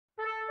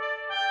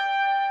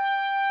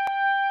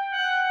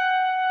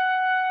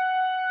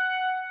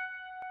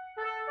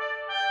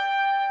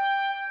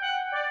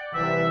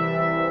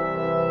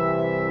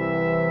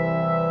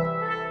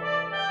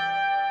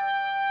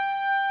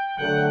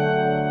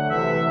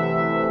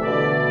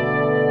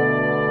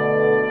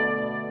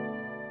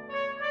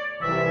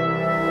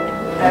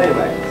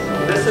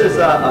is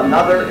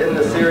another in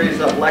the series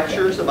of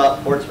lectures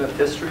about Portsmouth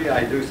history.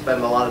 I do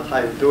spend a lot of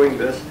time doing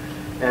this.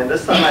 And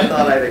this time I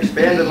thought I'd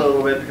expand it a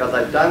little bit because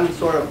I've done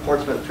sort of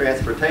Portsmouth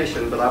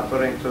transportation, but I'm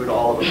going to include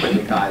all of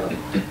Aquidneck Island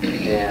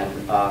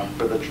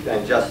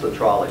and just the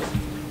trolleys.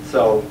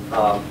 So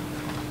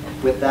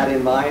with that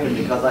in mind, and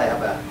because I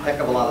have a heck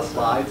of a lot of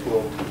slides,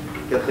 we'll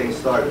get things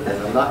started.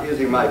 And I'm not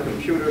using my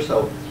computer,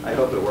 so I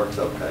hope it works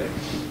okay.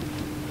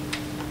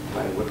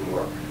 Mine wouldn't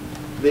work.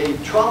 The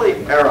trolley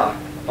era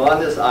on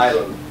this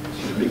island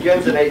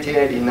begins in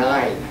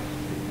 1889.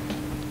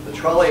 The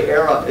trolley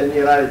era in the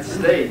United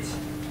States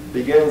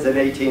begins in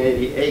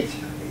 1888.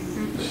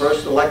 The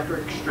first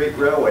electric street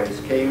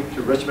railways came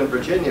to Richmond,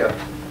 Virginia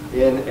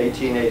in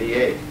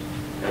 1888.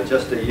 And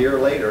just a year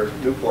later,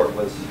 Newport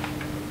was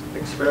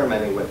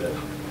experimenting with it.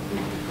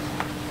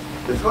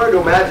 It's hard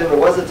to imagine there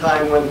was a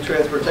time when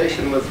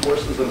transportation was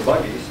horses and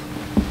buggies.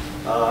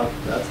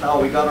 That's how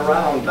we got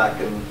around back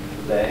in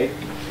the day.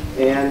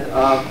 And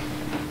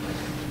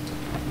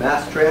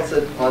mass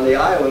transit on the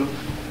island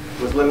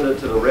was limited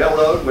to the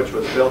railroad, which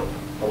was built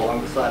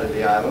along the side of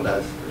the island,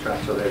 as the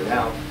tracks are there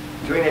now,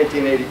 between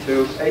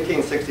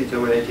 1862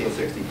 and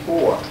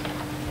 1864.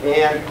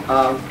 And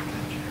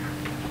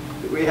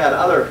we had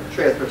other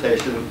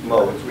transportation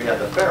modes. We had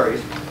the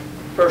ferries.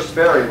 First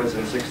ferry was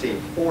in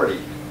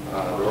 1640.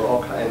 There were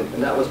all kinds,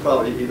 and that was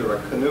probably either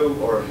a canoe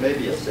or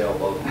maybe a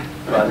sailboat.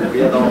 But we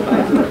had all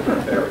kinds of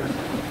different ferries.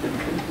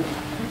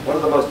 One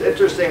of the most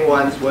interesting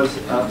ones was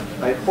a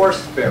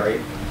horse ferry.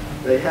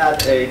 They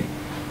had a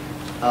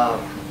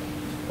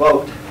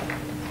boat,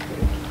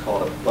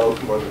 called a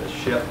boat more than a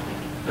ship,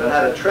 that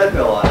had a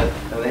treadmill on it,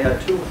 and they had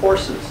two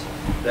horses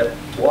that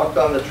walked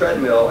on the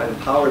treadmill and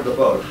powered the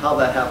boat. How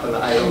that happened,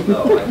 I don't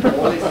know.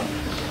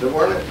 There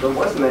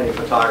wasn't any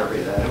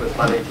photography then. It was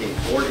about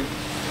 1840.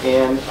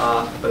 And,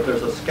 but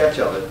there's a sketch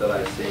of it that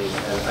I've seen,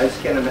 and I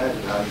just can't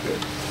imagine how you could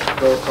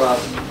go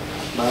across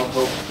Mount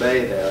Hope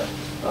Bay there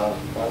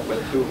with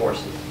two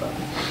horses. But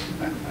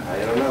I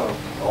don't know,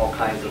 all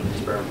kinds of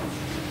experiments.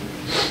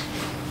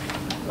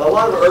 A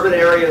lot of urban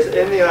areas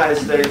in the United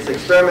States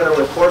experimented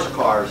with horse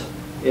cars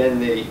in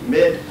the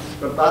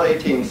about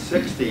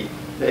 1860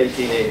 to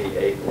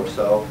 1888 or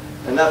so,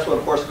 and that's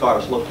what horse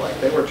cars looked like.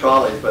 They were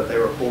trolleys, but they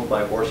were pulled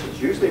by horses,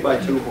 usually by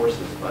two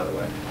horses, by the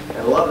way. And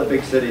a lot of the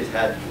big cities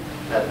had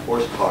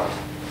horse cars.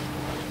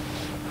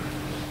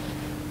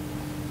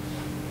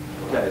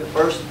 Okay, the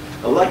first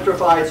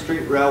electrified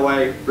street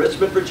railway,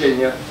 Richmond,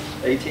 Virginia,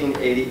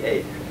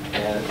 1888.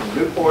 And in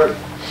Newport,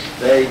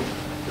 they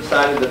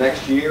decided the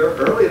next year,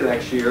 early the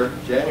next year,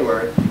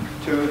 January,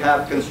 to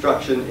have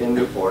construction in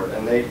Newport.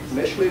 And they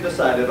initially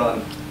decided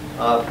on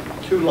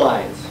two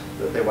lines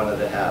that they wanted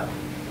to have.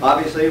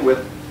 Obviously,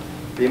 with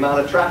the amount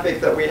of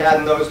traffic that we had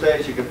in those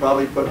days, you could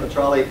probably put a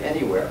trolley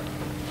anywhere.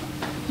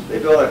 They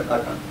built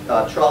a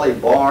trolley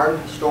barn,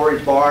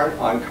 storage barn,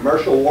 on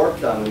Commercial Wharf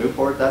down in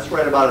Newport. That's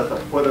right about at the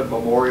foot of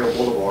Memorial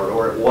Boulevard,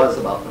 or it was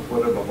about the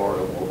foot of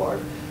Memorial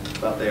Boulevard. It's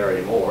not there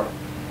anymore.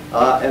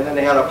 And then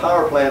they had a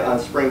power plant on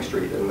Spring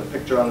Street, and the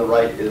picture on the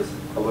right is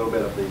a little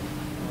bit of the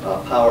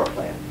power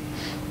plant.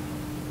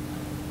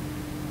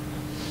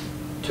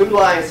 Two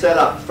lines set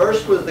up.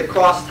 First was the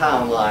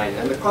Crosstown line,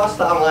 and the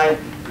Crosstown line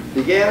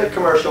began at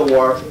Commercial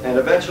Wharf, and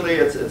eventually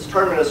its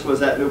terminus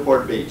was at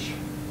Newport Beach.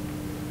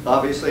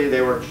 Obviously,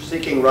 they were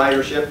seeking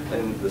ridership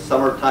in the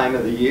summertime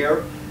of the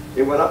year.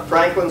 It went up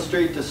Franklin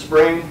Street to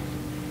Spring,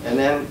 and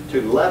then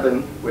to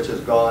Levin, which is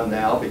gone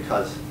now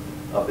because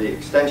of the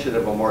extension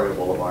of Memorial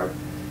Boulevard,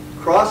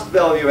 crossed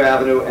Bellevue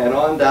Avenue, and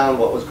on down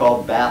what was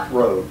called Bath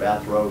Road.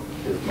 Bath Road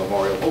is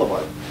Memorial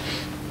Boulevard,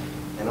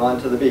 and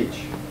on to the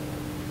beach.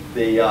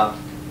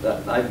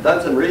 I've done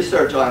some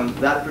research on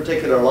that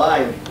particular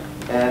line,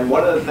 and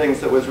one of the things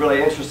that was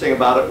really interesting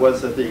about it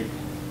was that the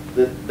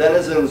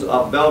denizens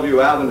of Bellevue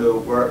Avenue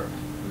were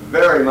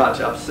very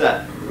much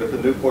upset with the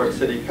Newport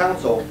City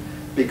Council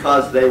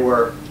because they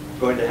were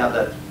going to have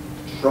that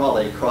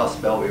trolley cross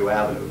Bellevue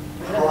Avenue.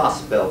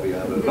 Cross Bellevue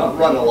Avenue, not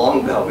run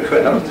along Bellevue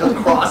Avenue, just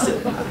cross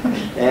it.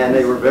 And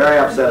they were very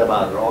upset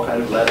about it. There were all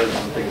kinds of letters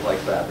and things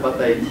like that. But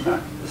they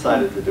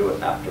decided to do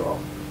it after all,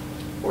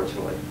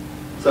 fortunately.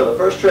 So the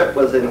first trip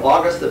was in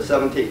August of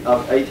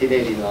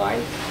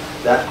 1889.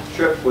 That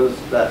trip was,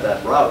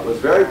 that route was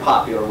very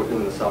popular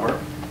in the summer.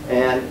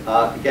 And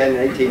again,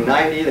 in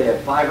 1890, they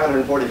had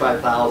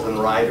 545,000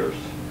 riders.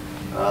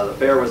 The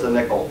fare was a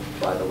nickel,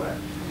 by the way.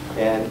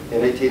 And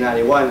in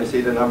 1891, you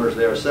see the numbers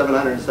there,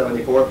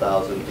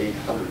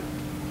 774,800.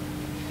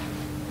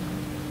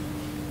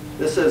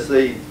 This is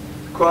the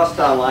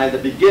Crosstown line, the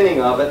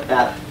beginning of it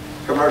at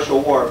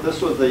Commercial Wharf.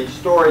 This was the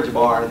storage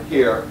barn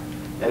here,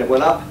 and it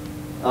went up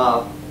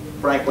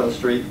Franklin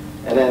Street,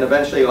 and then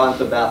eventually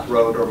onto Bath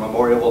Road or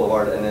Memorial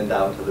Boulevard, and then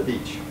down to the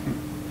beach.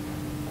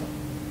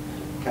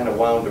 Kind of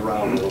wound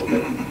around a little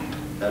bit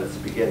at its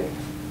beginning.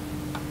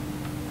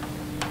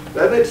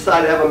 Then they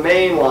decided to have a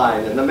main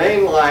line, and the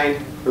main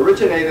line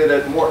originated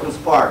at Morton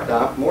Park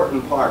down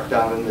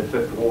in the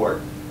 5th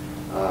Ward.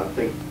 I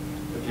think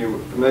if you're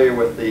familiar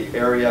with the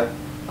area,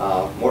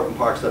 Morton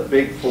Park's a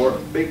big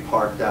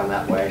park down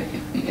that way,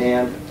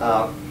 and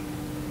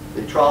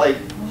The trolley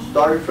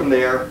started from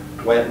there,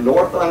 went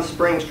north on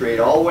Spring Street,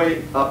 all the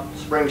way up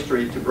Spring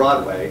Street to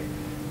Broadway,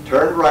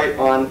 turned right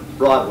on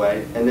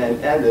Broadway, and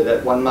then ended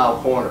at 1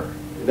 Mile Corner.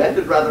 It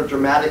ended rather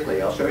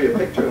dramatically. I'll show you a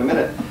picture in a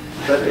minute.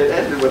 But it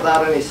ended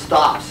without any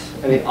stops,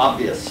 any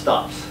obvious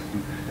stops.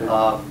 You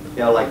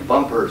know, like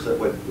bumpers that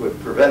would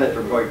prevent it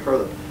from going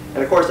further.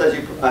 And of course, as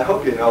I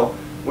hope you know,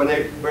 when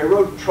they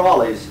rode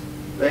trolleys,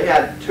 they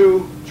had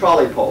 2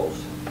 trolley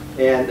poles,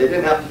 and they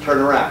didn't have to turn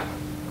around.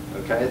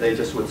 Okay, they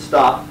just would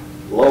stop,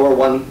 lower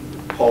one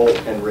pole,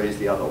 and raise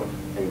the other one,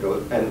 and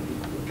go. And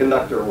the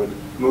conductor would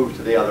move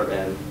to the other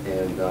end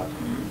and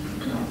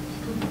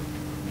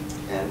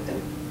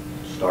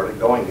started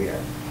going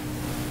again.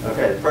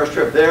 Okay, the first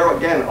trip there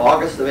again,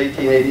 August of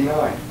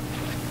 1889.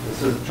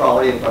 This is a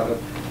trolley in front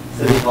of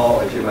City Hall,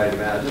 as you might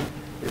imagine.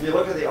 If you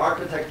look at the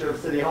architecture of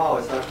City Hall,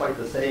 it's not quite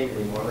the same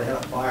anymore. They had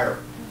a fire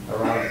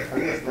around, I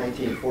think it's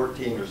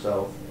 1914 or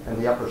so, in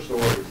the upper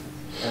stories.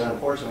 And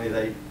unfortunately,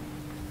 they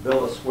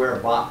built a square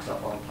box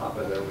up on top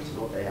of there, which is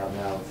what they have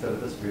now, instead of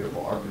this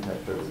beautiful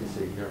architecture that you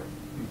see here.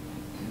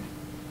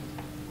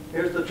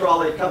 Here's the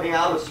trolley coming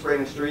out of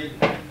Spring Street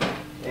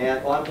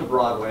and onto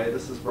Broadway.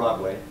 This is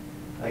Broadway.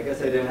 I guess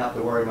they didn't have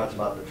to worry much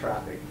about the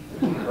traffic.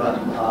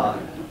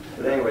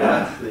 But anyway,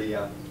 that's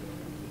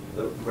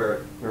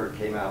where it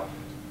came out.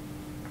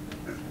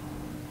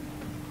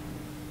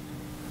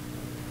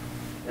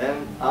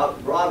 And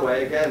out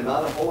Broadway, again,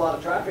 not a whole lot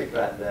of traffic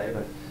that day,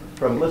 but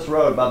from Bliss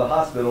Road by the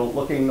hospital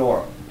looking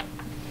north,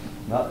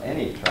 not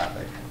any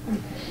traffic.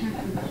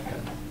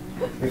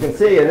 You can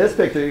see in this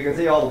picture, you can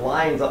see all the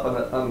lines up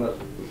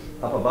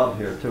up above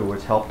here too,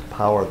 which helped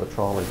power the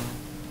trolley.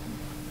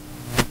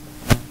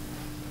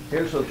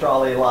 Here's the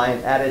trolley line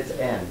at its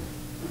end.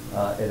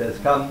 It has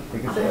come. You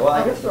can see. Well,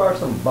 I guess there are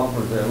some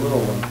bumpers there, little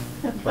ones,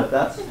 but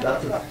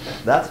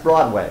that's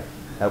Broadway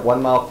at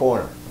 1 Mile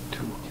Corner.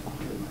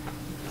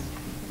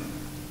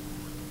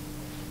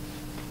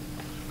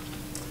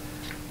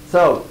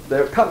 So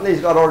the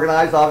companies got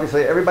organized.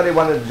 Obviously, everybody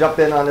wanted to jump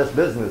in on this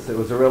business. It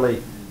was a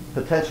really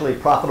potentially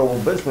profitable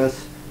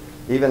business,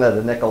 even at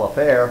a nickel a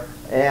fare.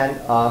 And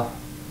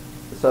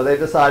so they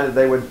decided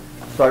they would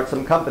start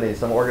some companies,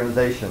 some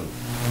organizations.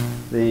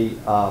 They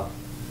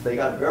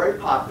got very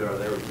popular.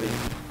 There was the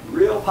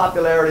real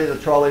popularity of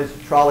the trolleys.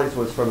 Trolleys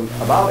was from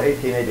about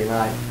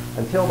 1889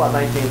 until about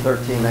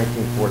 1913,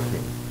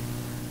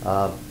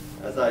 1914.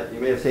 As you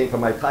may have seen from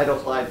my title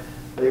slide,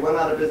 they went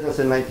out of business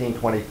in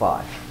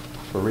 1925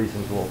 for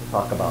reasons we'll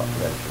talk about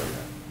eventually.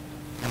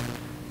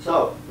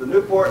 So the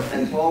Newport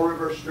and Fall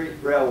River Street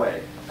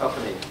Railway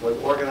Company was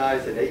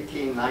organized in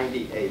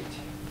 1898.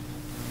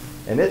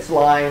 And its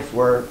lines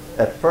were,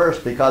 at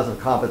first, because of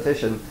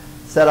competition,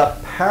 set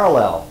up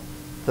parallel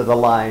to the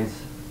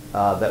lines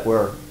that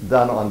were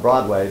done on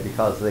Broadway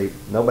because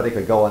nobody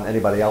could go on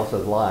anybody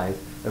else's lines.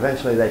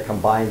 Eventually they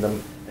combined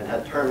them and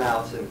had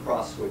turnouts and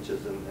cross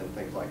switches and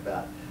things like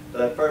that.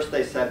 But at first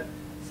they set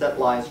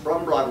lines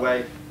from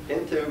Broadway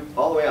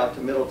all the way out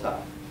to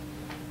Middletown.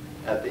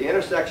 At the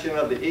intersection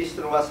of the East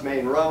and West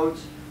Main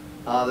roads,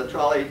 the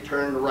trolley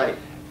turned right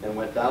and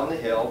went down the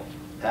hill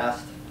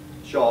past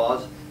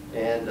Shaw's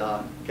and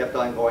kept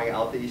on going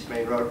out the East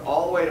Main Road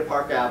all the way to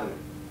Park Avenue.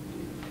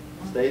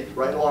 Stayed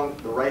right along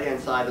the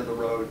right-hand side of the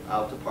road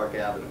out to Park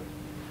Avenue.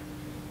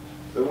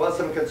 There was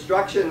some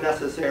construction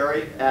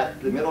necessary at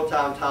the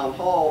Middletown Town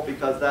Hall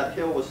because that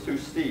hill was too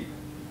steep.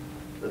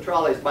 The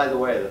trolleys, by the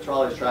way, the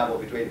trolleys travel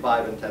between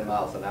 5 and 10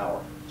 miles an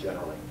hour,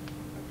 generally.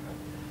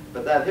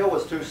 But that hill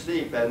was too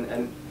steep,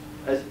 and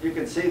as you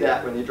can see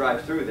that when you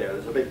drive through there,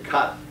 there's a big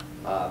cut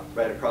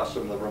right across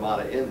from the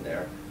Ramada Inn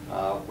there,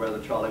 where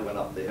the trolley went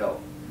up the hill.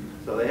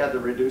 So they had to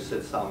reduce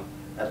it some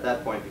at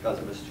that point because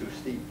it was too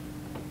steep.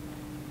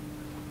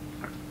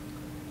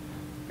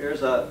 Here's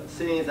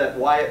scenes at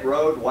Wyatt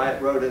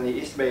Road and the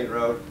East Main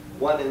Road,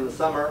 one in the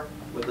summer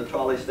with the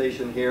trolley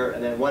station here,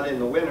 and then one in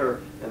the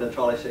winter and the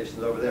trolley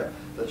stations over there.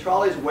 The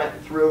trolleys went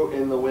through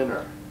in the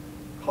winter.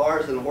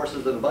 Cars and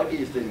horses and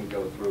buggies didn't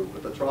go through,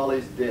 but the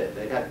trolleys did.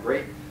 They had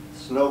great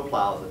snow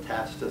plows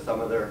attached to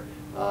some of their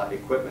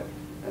equipment,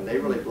 and they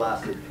really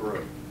blasted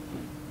through.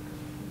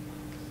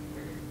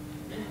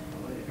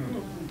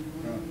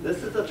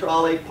 This is a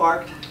trolley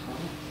parked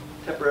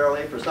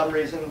temporarily for some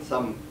reason,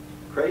 some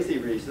crazy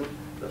reason.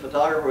 The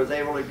photographer was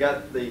able to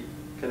get the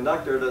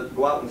conductor to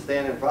go out and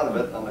stand in front of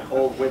it on a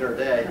cold winter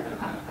day.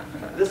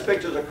 This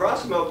picture is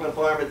across from Oakland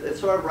Farm. It's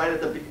sort of right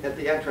at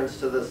the entrance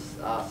to this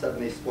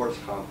 70s sports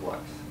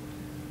complex.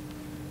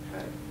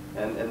 Okay.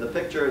 And the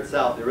picture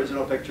itself, the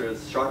original picture,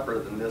 is sharper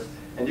than this,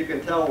 and you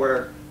can tell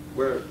where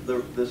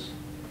this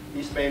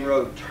East Main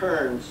Road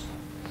turns.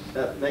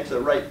 That makes a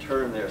right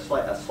turn there,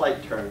 a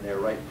slight turn there,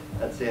 right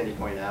at Sandy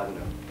Point Avenue.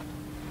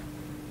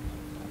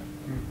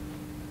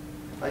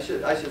 I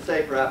should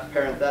say, perhaps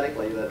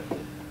parenthetically, that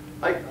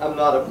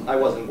I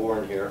wasn't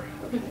born here.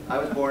 I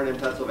was born in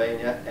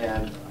Pennsylvania,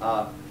 and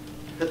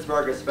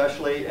Pittsburgh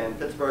especially, and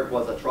Pittsburgh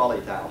was a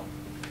trolley town.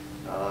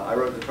 I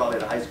rode the trolley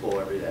to high school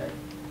every day,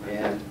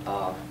 and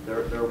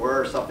there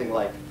were something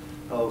like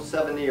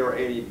 70 or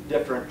 80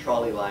 different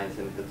trolley lines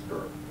in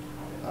Pittsburgh.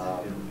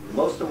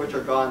 most of which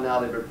are gone now.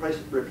 They've been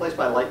replaced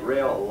by light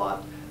rail a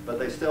lot, but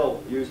they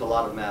still use a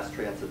lot of mass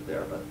transit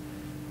there. But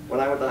when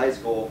I went to high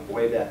school,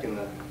 way back in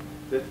the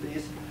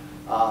 50s,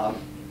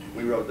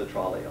 we rode the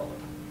trolley all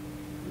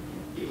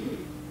the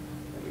time.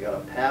 And we got a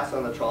pass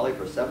on the trolley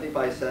for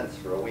 75 cents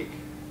for a week.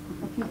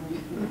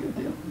 Good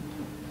deal.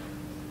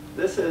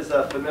 This is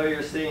a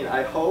familiar scene,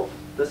 I hope.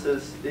 This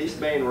is East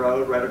Main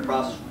Road, right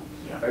across,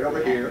 right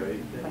over here.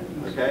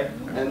 Okay?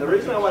 And the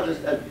reason I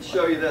wanted to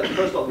show you this,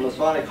 first of all, the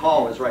Masonic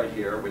Hall is right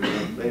here, which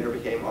later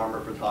became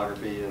armor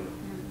photography, and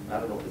I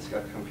don't know, it's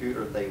a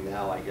computer thing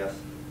now, I guess.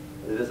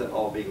 It isn't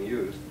all being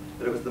used.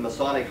 But it was the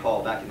Masonic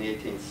Hall back in the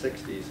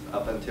 1860s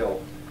up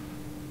until,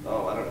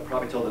 oh, I don't know,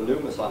 probably till the new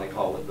Masonic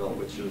Hall was built,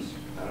 which was,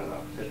 I don't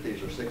know,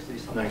 50s or 60s?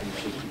 Something.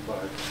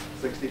 1965.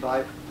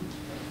 65?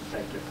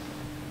 Thank you.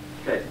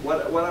 Okay,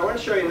 what I want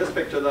to show you in this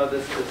picture, though,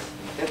 this is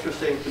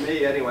interesting to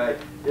me anyway,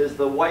 is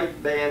the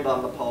white band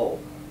on the pole.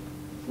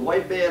 The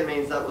white band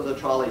means that was a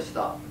trolley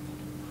stop.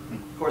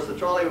 Of course, the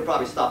trolley would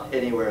probably stop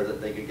anywhere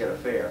that they could get a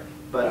fare,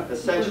 but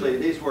essentially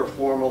these were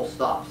formal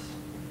stops.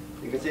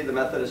 You can see the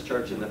Methodist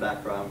Church in the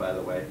background, by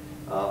the way,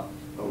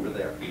 over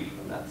there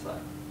on that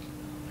side.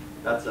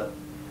 That's an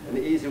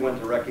easy one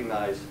to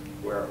recognize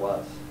where it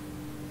was.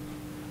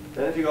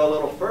 Then if you go a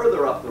little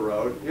further up the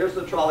road, here's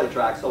the trolley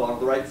tracks along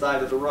the right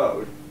side of the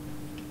road.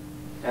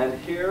 And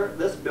here,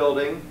 this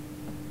building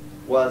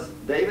was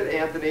David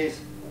Anthony's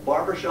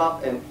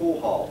barbershop and pool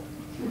hall.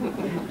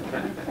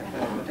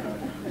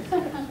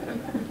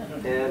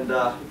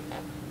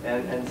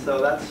 And so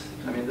that's,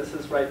 I mean, this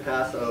is right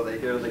past, oh, they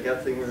hear the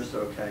Getzingers,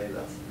 okay,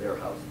 that's their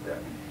house there.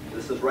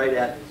 This is right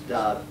at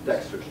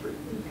Dexter Street.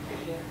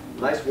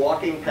 Nice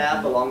walking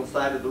path along the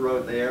side of the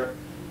road there.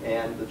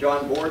 And the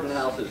John Borden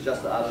house is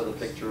just out of the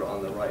picture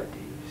on the right.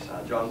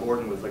 John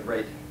Borden was a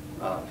great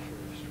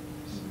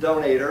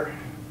donator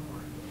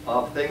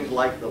of things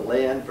like the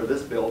land for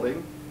this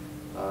building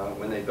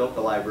when they built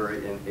the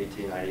library in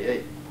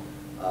 1898.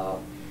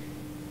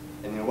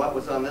 And you know what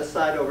was on this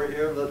side over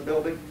here of the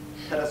building?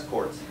 Tennis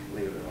courts,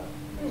 believe it or not.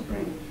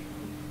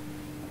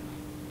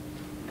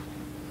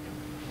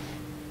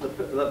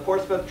 The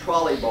Portsmouth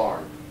trolley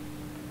barn.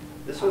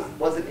 This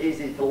wasn't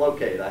easy to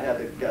locate. I had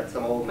to get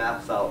some old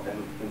maps out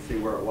and see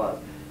where it was.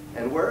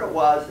 And where it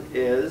was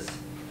is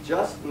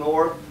just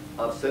north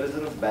of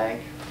Citizens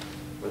Bank,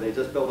 where they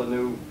just built a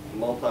new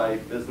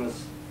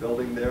multi-business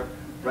building there,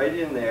 right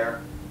in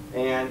there.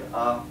 And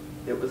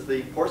it was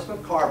the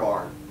Portsmouth car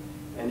barn.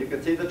 And you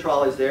can see the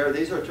trolleys there.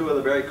 These are two of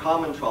the very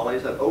common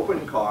trolleys, an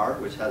open car,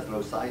 which has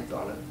no sides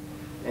on it,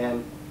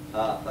 and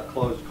a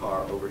closed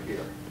car over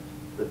here.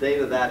 The date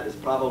of that is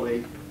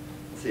probably,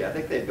 let's see, I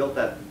think they built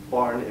that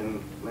barn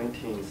in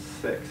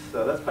 1906,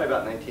 so that's probably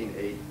about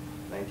 1908,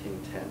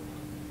 1910.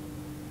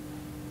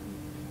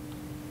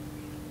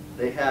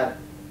 They had,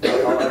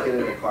 I'll get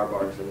into car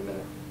barns in a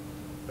minute.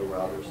 There were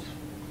others.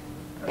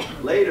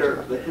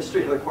 Later, the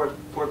history of the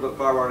Portsmouth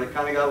car barn, it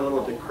kind of got a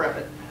little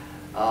decrepit.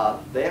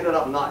 They ended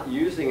up not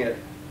using it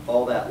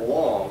all that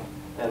long,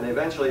 and they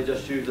eventually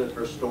just used it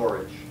for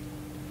storage.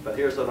 But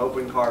here's an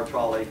open car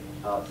trolley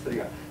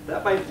sitting on.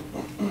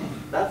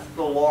 That's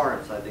the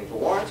Lawrence, I think. The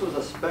Lawrence was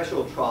a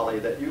special trolley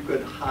that you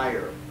could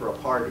hire for a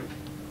party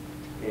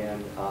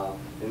and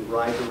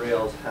ride the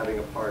rails having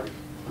a party.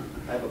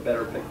 I have a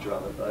better picture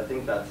of it, but I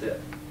think that's it.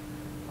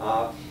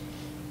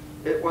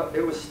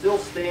 It was still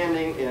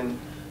standing in,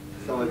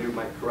 some of you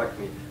might correct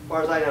me, as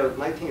far as I know,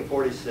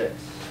 1946,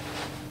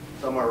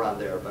 somewhere around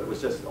there, but it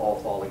was just all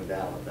falling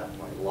down at that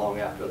point, long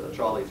after the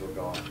trolleys were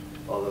gone,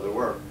 although there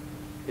were.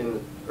 In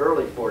the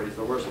early 40s,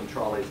 there were some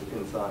trolleys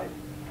inside.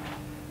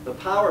 The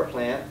power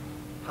plant,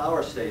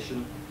 power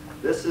station,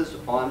 this is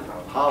on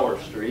Power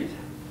Street,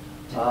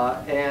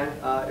 and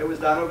it was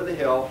down over the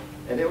hill,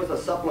 and it was a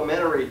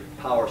supplementary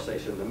power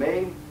station. The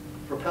main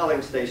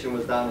propelling station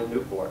was down in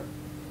Newport,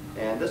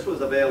 and this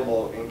was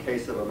available in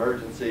case of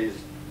emergencies,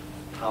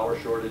 power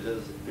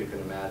shortages, if you can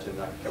imagine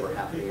that ever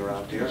happening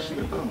around here,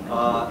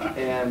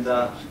 and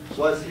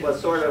was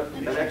sort of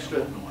an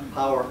extra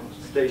power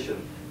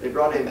station. They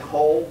brought in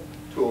coal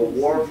to a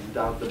wharf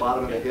down at the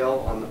bottom of the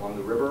hill on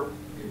the river,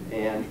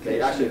 and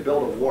they actually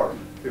built a wharf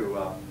to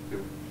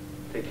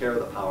take care of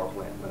the power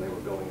plant when they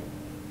were building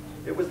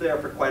it. It was there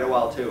for quite a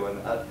while too,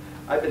 and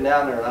I've been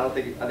down there, and I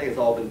think it's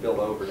all been built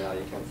over now.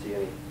 You can't see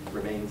any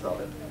remains of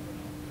it.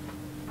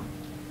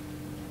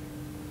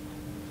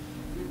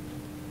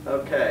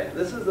 Okay,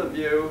 this is a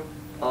view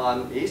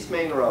on East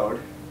Main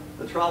Road.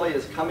 The trolley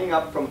is coming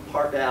up from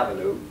Park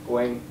Avenue,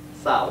 going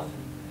south.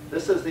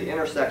 This is the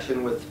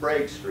intersection with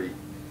Sprague Street.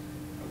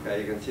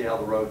 Okay, you can see how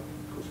the road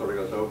sort of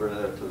goes over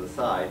to the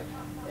side.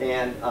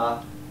 And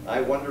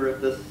I wonder if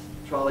this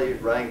trolley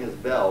rang his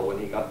bell when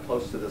he got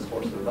close to this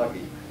horse and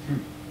buggy.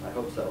 I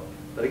hope so.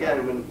 But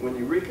again, when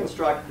you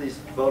reconstruct these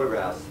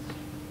photographs,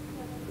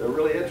 they're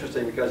really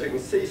interesting because you can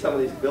see some of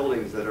these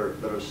buildings that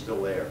are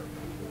still there.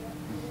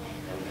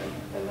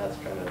 And that's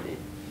kind of neat.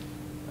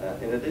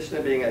 In addition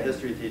to being a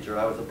history teacher,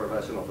 I was a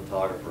professional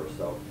photographer,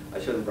 so I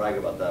shouldn't brag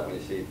about that when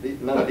you see.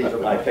 None of these are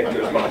my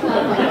pictures.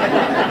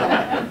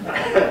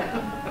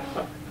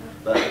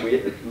 But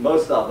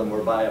most of them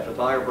were by a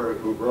photographer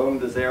who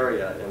roamed this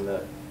area in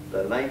the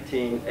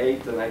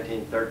 1908 to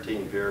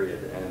 1913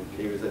 period, and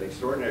he was an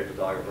extraordinary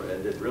photographer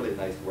and did really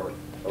nice work.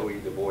 O.E.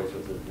 Du Bois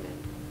was his name.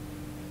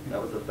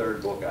 That was the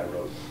third book I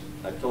wrote.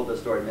 I've told this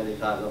story many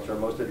times. I'm sure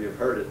most of you have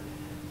heard it.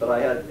 But I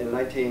had, in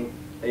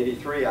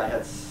 1983, I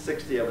had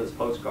 60 of his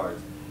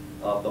postcards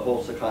of the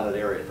whole Secundit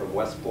area, from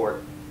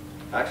Westport,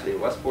 actually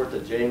Westport to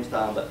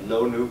Jamestown, but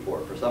no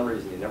Newport. For some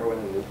reason, he never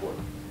went to Newport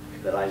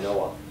that I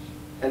know of.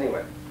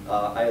 Anyway,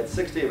 I had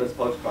 60 of his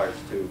postcards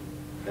too,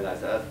 and I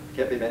said,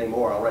 can't be many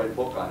more, I'll write a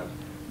book on them.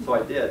 So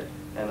I did,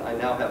 and I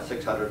now have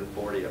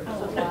 640 of them.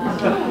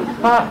 Oh,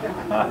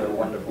 wow. They're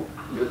wonderful.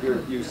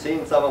 You've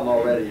seen some of them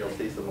already, you'll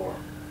see some more.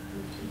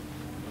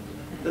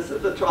 This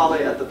is the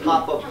trolley at the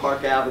top of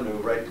Park Avenue,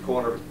 right at the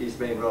corner of East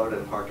Main Road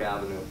and Park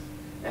Avenue.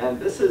 And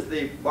this is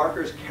the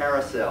Barker's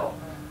Carousel.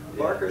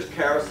 Barker's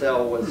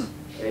Carousel was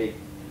a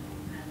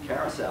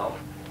carousel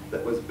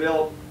that was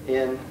built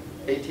in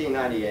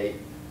 1898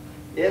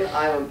 in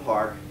Island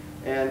Park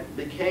and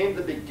became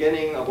the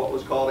beginning of what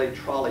was called a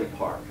trolley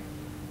park.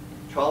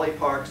 Trolley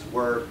parks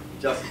were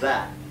just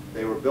that.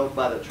 They were built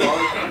by the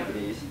trolley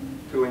companies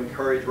to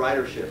encourage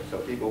ridership, so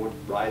people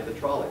would ride the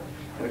trolley.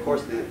 And of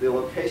course, the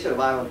location of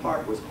Island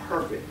Park was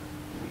perfect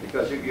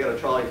because you could get a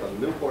trolley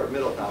from Newport,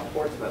 Middletown,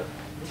 Portsmouth,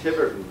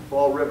 Tiverton,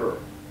 Fall River,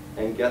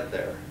 and get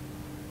there.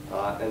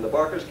 And the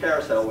Barker's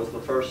Carousel was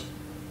the first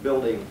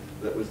building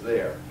that was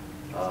there.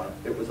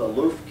 It was a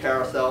louf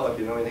carousel. If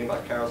you know anything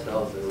about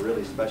carousels, they were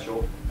really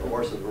special. The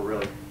horses were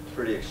really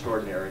pretty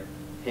extraordinary,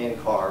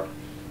 hand-carved.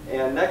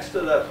 And next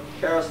to the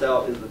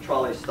carousel is the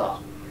trolley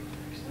stop,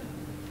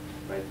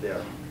 right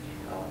there.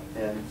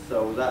 And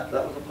so that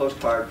was a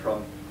postcard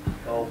from,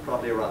 oh,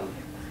 probably around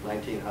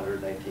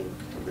 1900,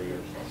 1903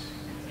 or so.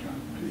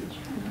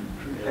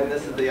 And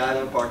this is the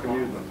Island Park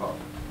Amusement Park.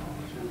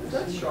 Is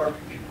that sharp?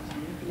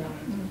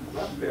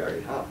 Not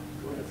very, huh?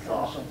 It's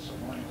soft.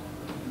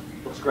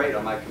 Looks great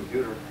on my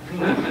computer.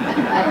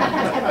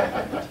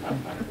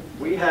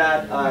 We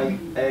had a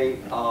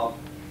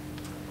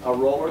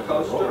roller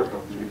coaster.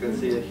 You can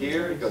see it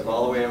here. It goes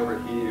all the way over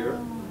here.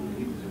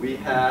 We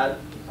had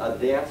a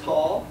dance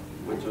hall,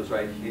 which was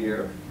right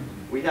here.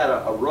 We had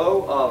a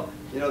row of,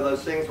 you know,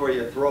 those things where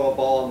you throw a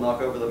ball and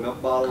knock over the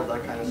milk bottles,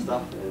 that kind of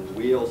stuff, and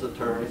wheels that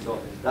turn.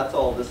 So that's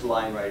all this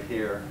line right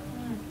here.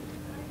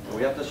 And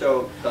we have to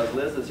show, because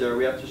Liz is here,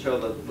 we have to show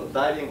the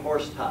diving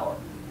horse tower.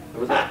 There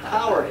was a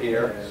tower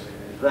here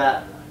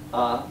that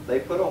they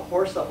put a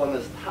horse up on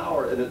this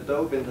tower and it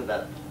dove into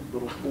that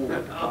little pool.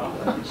 How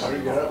do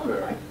you get up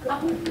there?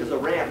 There's a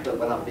ramp that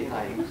went up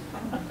behind.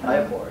 I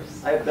have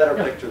better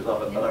pictures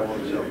of it, but I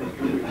won't show you.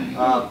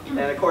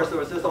 And of course, there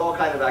was just all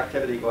kind of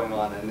activity going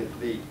on. And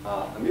the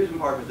amusement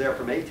park was there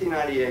from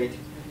 1898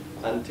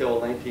 until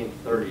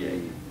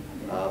 1938.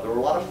 There were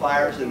a lot of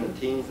fires in the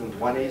teens and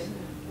 20s,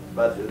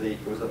 but it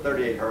was a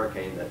 38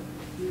 hurricane that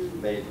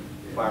made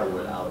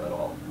firewood out of it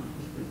all.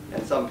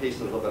 And some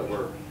pieces of it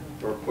were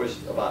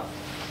pushed about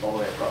all the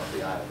way across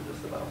the island,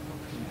 just about.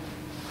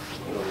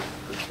 It was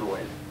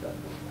destroyed.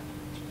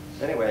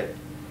 Anyway,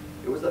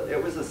 it was a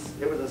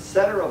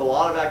center of a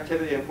lot of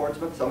activity in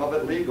Portsmouth, some of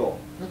it legal.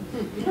 The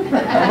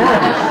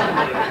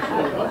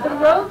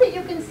road that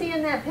you can see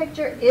in that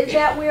picture, is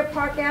that where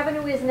Park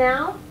Avenue is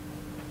now?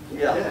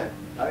 Yeah.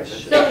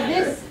 So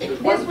this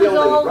was was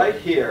all right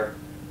here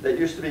that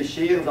used to be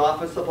Sheehan's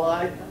Office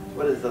Supply.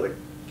 What is it, a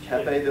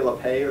Cafe de la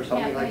Paix or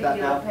something like that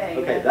now?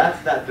 Okay, that's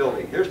that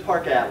building. Here's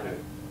Park Avenue,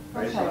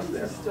 right across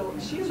there. So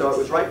it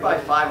was right by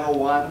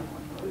 501.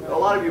 A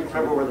lot of you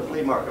remember where the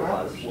flea market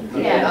was.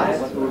 Yeah.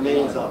 That was the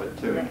remains of it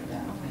too.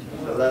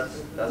 So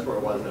that's where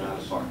it was in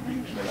Island Park.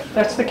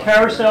 That's the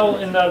carousel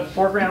in the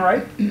foreground,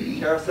 right?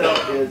 Carousel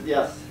is,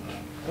 yes,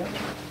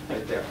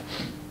 right there.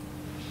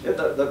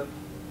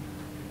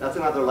 That's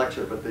another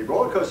lecture, but the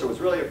roller coaster was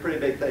really a pretty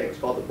big thing. It was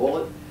called the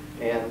Bullet,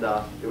 and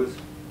it was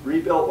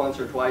rebuilt once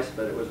or twice,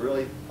 but it was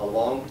really a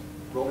long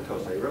roller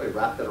coaster. They really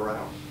wrapped it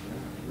around.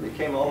 It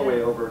came all the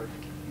way over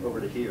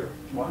to here.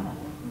 Wow.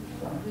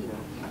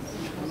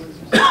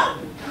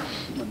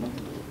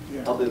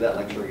 I'll do that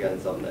lecture again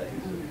someday.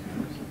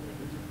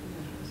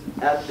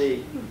 At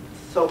the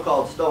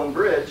so-called Stone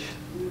Bridge,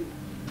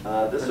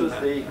 this was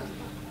the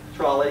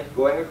trolley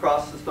going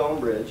across the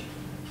Stone Bridge,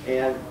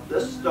 and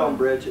this Stone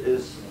Bridge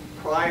is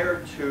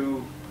prior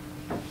to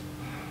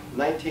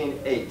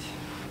 1908.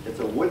 It's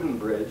a wooden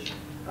bridge.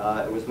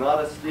 It was not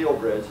a steel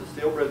bridge. The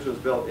steel bridge was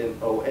built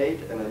in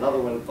 08 and another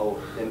one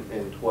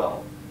in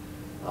 12.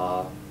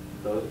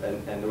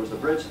 And there was a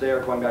bridge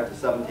there going back to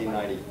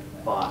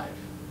 1795.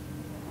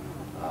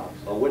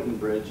 A wooden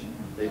bridge.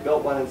 They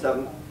built one in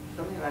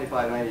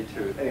 1795,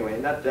 92. Anyway,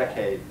 in that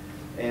decade.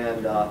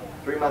 And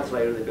 3 months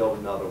later, they built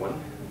another one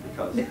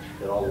because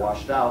it all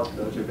washed out.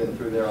 Those who've been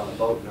through there on the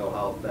boat know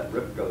how that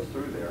rip goes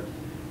through there.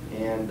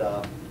 And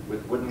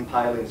with wooden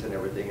pilings and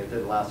everything, it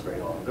didn't last very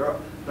long. There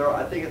are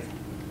I think it's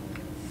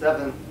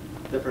 7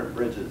 different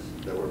bridges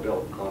that were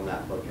built on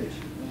that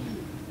location.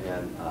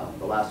 And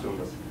the last one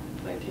was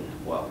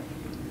 1912.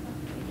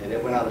 And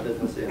it went out of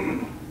business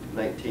in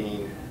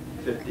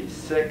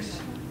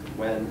 1956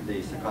 when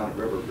the Secundit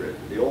River Bridge,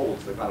 the old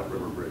Secundit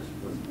River Bridge,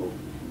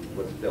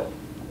 was built.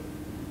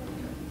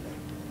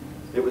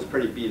 It was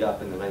pretty beat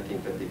up in the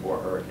 1954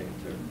 hurricane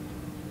too.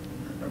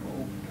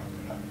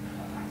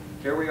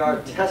 Here we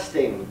are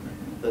testing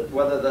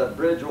whether the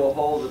bridge will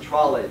hold the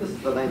trolleys,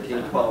 the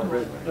 1912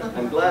 bridge.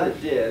 I'm glad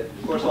it did.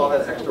 Of course, all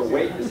that extra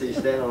weight you see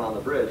standing on the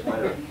bridge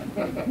might have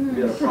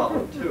been a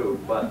problem too,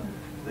 but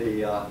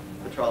the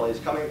trolleys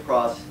coming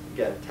across,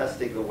 again,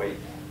 testing the weight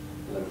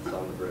limits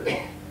on the bridge.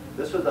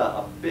 This was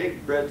a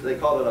big bridge. They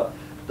called it a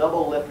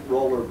double lip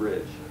roller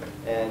bridge.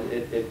 And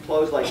it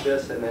closed like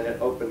this, and then it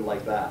opened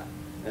like that.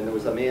 And there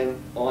was a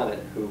man on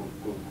it who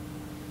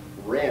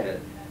ran it.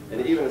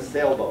 And even a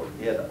sailboat,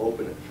 he had to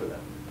open it for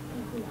them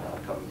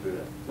coming through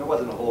there. There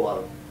wasn't a whole lot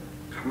of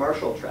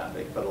commercial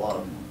traffic, but a lot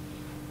of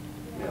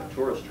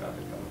tourist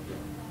traffic coming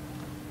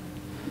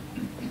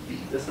through.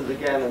 This is,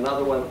 again,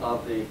 another one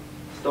of the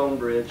stone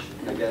bridge.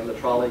 Again, the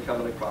trolley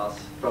coming across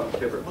from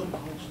Tiverton.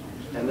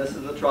 And this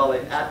is the trolley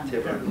at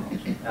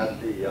Tiverton,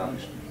 at the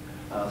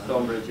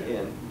Stonebridge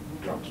Inn.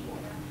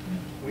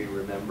 We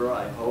remember,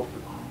 I hope,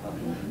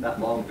 that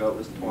long ago it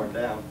was torn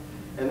down.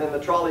 And then the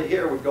trolley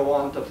here would go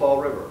on to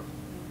Fall River,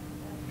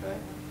 okay,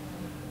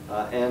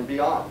 and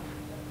beyond.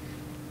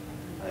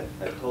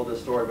 I've told this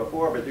story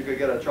before, but you could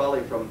get a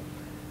trolley from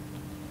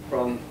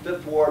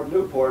Fifth Ward,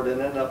 Newport,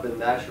 and end up in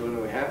Nashua,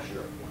 New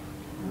Hampshire.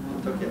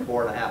 It took you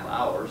 4.5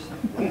 hours.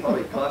 It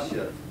probably cost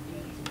you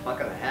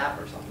 $1.50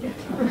 or something.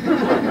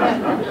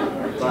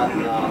 But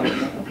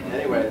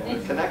anyway,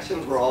 the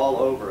connections were all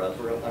over us.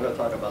 I'm going to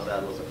talk about that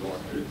a little bit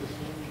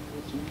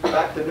more.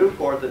 Back to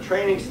Newport, the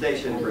training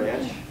station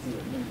branch,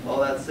 all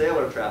that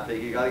sailor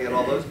traffic, you got to get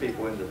all those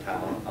people into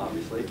town,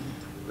 obviously.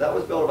 That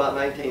was built about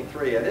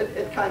 1903, and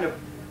it kind of,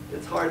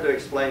 it's hard to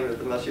explain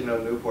unless you know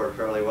Newport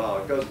fairly well.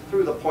 It goes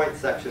through the point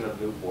section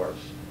of Newport,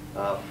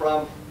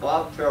 from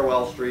off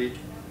Farewell Street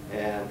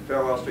and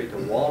Farewell Street to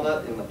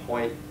Walnut in the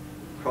point,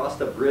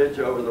 crossed a bridge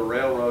over the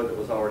railroad that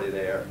was already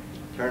there,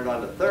 turned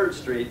onto 3rd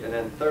Street, and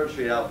then 3rd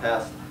Street out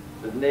past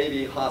the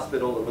Navy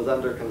Hospital that was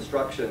under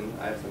construction.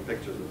 I have some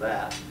pictures of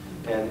that,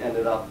 and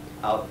ended up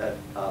out at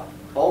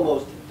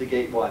almost to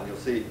Gate 1. You'll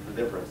see the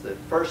difference. At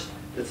first,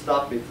 it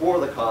stopped before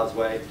the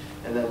causeway,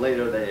 and then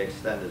later they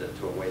extended it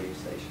to a waiting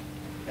station.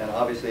 And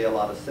obviously, a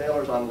lot of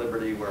sailors on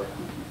Liberty were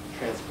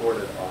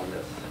transported on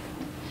this.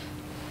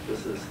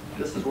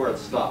 This is where it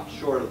stopped,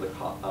 short of the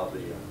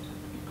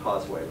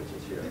causeway, which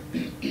is here.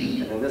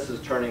 And then this is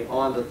turning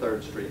onto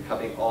 3rd Street,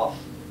 coming off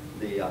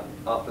the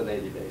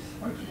Navy base.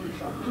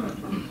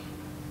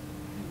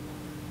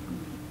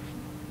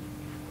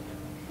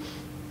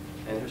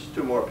 And here's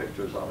 2 more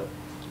pictures of it.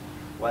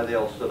 Why they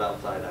all stood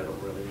outside, I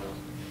don't really know.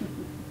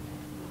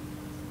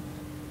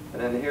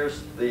 And then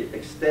here's the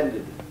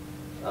extended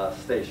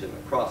station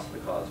across the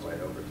causeway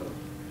over to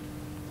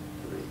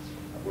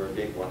where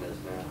Gate 1 is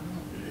now.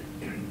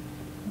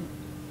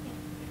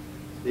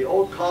 The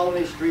Old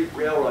Colony Street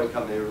Railroad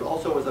Company. There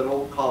also was an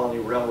Old Colony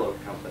Railroad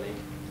Company.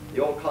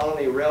 The Old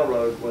Colony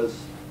Railroad was,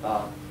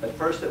 at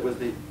first it was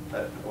the,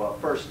 well,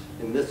 first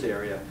in this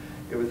area,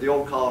 it was the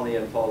Old Colony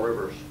and Fall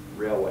River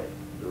Railway,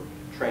 the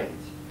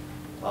trains.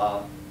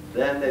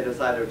 Then they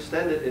decided to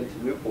extend it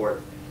into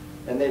Newport,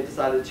 and they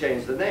decided to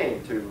change the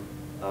name to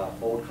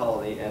Old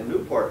Colony and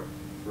Newport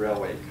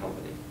Railway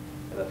Company.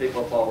 And the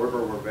people of Fall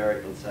River were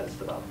very incensed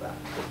about that,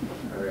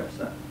 very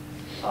upset.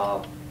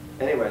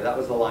 Anyway, that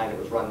was the line that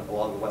was run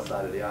along the west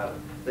side of the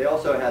island. They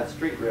also had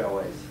street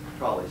railways,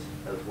 trolleys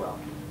as well.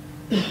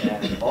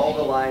 And all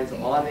the lines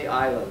on the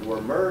island were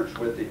merged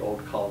with the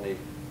Old Colony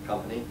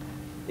Company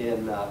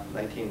in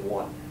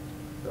 1901.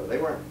 So they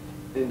weren't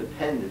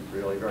independent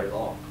really very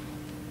long.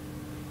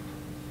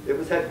 It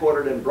was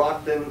headquartered in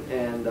Brockton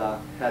and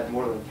had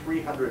more than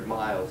 300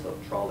 miles of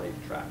trolley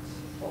tracks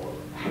all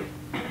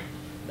over.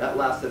 That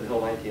lasted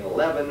until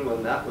 1911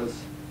 when that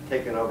was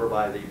taken over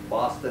by the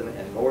Boston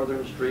and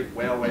Northern Street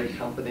Railway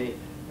Company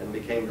and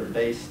became the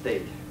Bay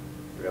State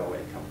Railway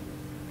Company.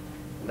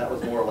 And that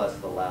was more or less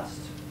the last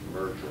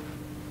merger.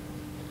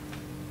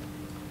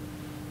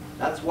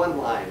 That's one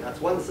line.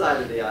 That's one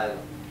side of the island.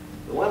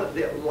 The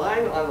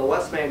line on the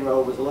West Main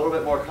Road was a little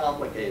bit more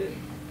complicated.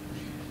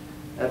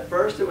 At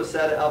first it was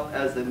set up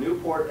as the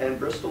Newport and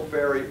Bristol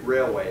Ferry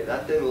Railway.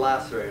 That didn't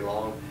last very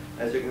long.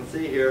 As you can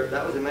see here,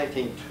 that was in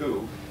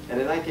 1902. And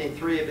in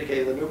 1903 it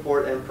became the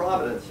Newport and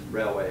Providence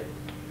Railway.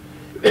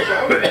 It was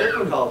always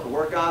difficult to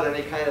work out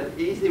any kind of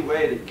easy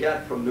way to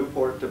get from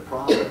Newport to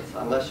Providence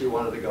unless you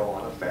wanted to go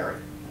on a ferry.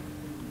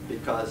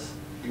 Because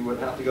you would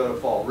have to go to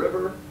Fall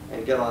River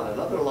and get on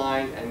another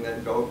line and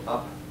then go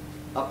up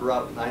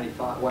Route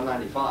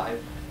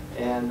 195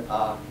 and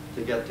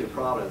to get to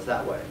Providence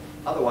that way.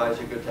 Otherwise,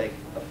 you could take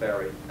a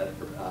ferry at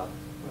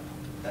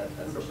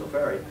Bristol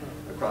Ferry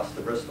across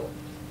to Bristol.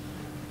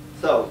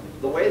 So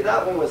the way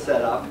that one was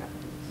set up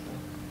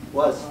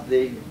was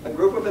a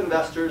group of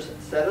investors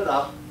set it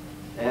up,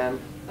 and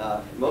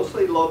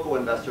mostly local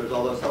investors,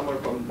 although some were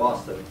from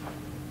Boston.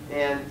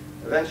 And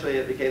eventually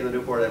it became the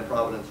Newport and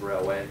Providence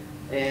Railway.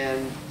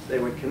 And they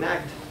would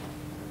connect,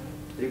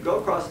 you go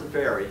across the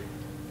ferry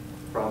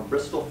from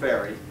Bristol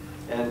Ferry,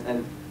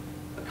 And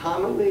a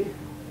commonly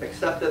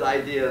accepted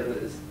idea that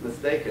is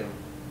mistaken,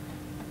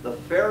 the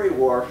ferry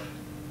wharf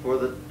for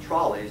the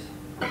trolleys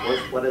was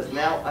what is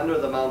now under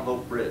the Mount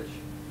Hope Bridge.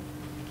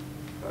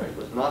 Right? It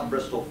was not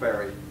Bristol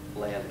Ferry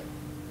landing.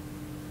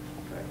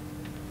 Okay?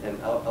 And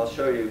I'll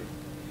show you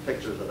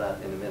pictures of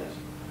that in a minute.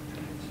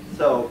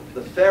 So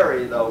the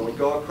ferry, though, would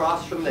go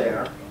across from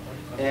there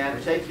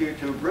and take you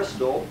to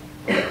Bristol,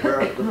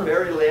 where the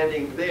ferry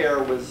landing there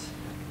was,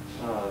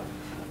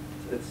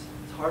 it's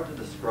hard to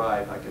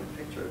describe, I can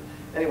picture it.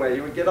 Anyway,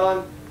 you would get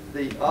on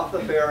off the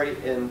ferry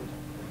in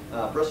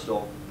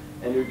Bristol,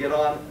 and you would get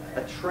on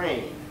a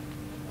train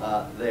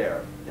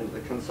there, in the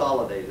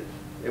Consolidated.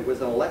 It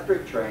was an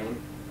electric train,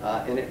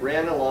 and it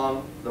ran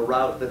along the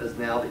route that is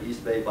now the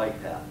East Bay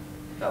Bike Path.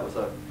 That was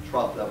a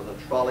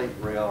trolley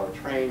rail, or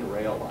train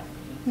rail line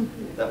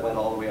that went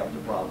all the way up to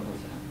Providence.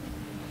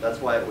 That's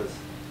why it was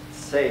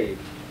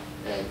saved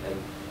and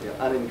you know,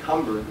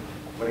 unencumbered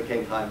when it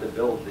came time to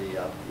build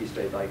the East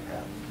Bay Bike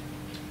Path.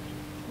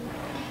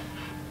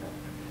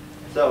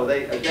 So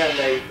they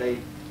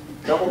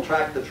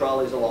double-tracked the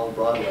trolleys along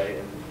Broadway,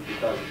 and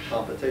because of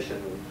competition,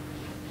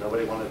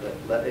 nobody wanted to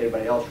let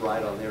anybody else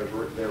ride on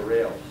their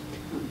rails.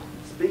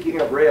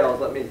 Speaking of rails,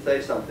 let me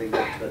say something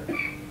that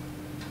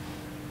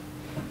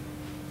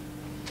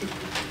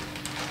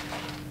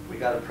we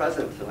got a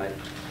present tonight.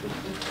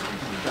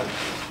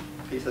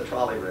 A piece of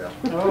trolley rail.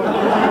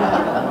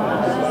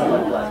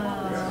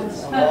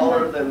 It's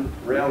smaller than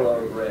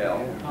railroad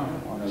rail,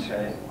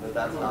 okay, but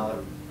that's how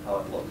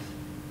it looks.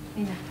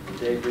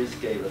 Dave Reese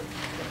gave us,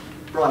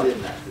 brought in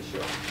that to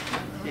show.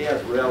 He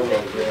has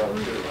railroad rail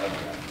too.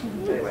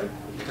 Anyway,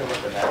 you can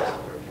look at that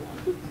after.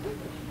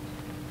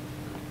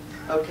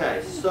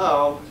 Okay,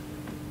 so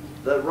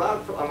the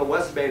route on the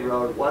West Main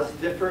Road was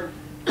different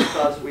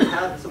because we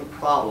had some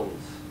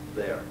problems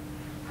there.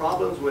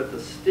 Problems with the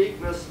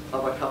steepness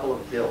of a couple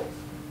of hills.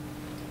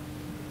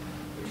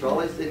 The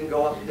trolleys didn't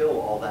go uphill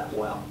all that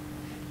well.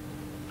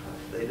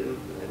 They didn't,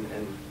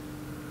 and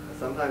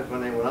sometimes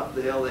when they went up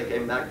the hill, they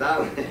came back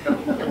down the hill,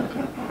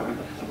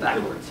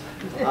 backwards.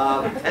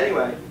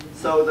 Anyway,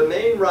 so the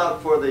main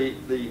route for the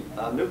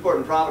Newport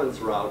and Providence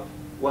route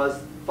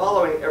was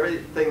following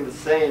everything the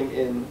same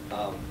in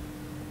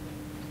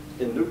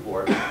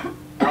Newport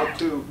out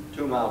to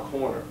 2 Mile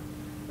Corner.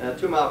 And at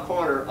 2 Mile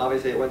Corner,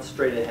 obviously it went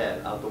straight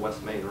ahead out the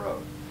West Main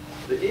Road.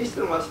 The East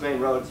and West Main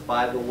Roads,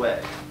 by the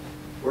way,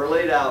 were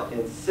laid out in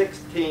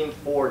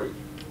 1640.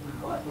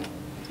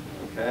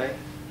 Okay?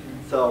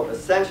 So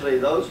essentially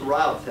those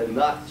routes had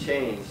not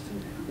changed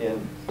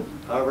in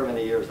however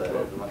many years that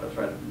is. I'm not going to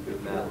try to do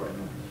math right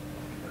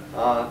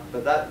now.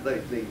 But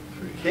the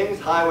King's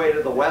Highway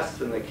to the west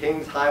and the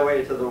King's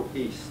Highway to the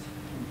east,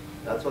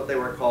 that's what they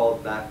were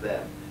called back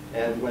then.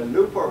 And when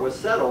Newport was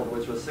settled,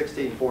 which was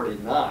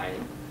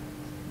 1649,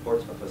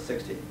 Portsmouth was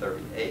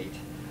 1638,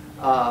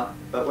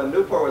 but when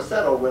Newport was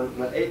settled, when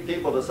 8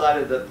 people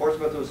decided that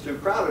Portsmouth was too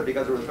crowded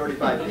because there were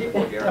 35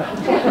 people here,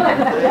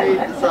 they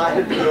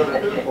decided to go to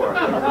Newport.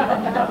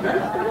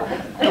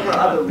 There were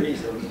other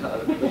reasons.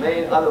 The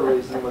main other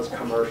reason was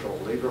commercial.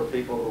 These were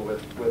people who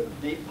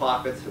with deep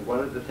pockets who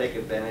wanted to take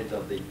advantage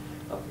of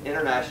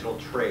international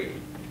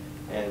trade.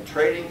 And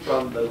trading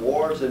from the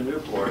wharves in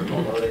Newport,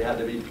 although they had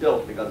to be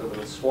built because it was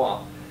a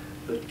swamp,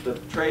 the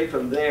trade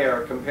from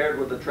there compared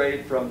with the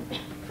trade from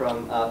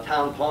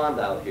Town Pond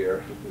out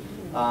here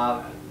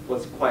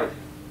was quite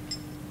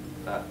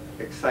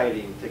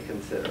exciting to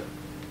consider.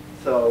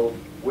 So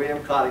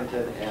William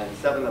Coddington and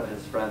 7 of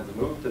his friends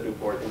moved to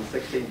Newport in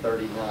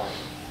 1639.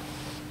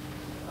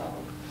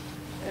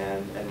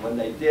 And when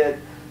they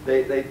did,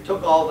 they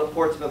took all the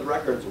Portsmouth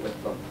records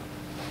with them.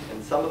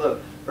 And some of the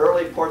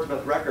early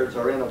Portsmouth records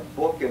are in a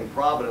book in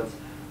Providence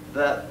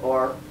that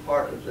are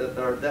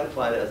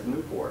identified as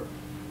Newport.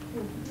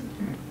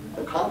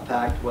 The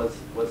compact was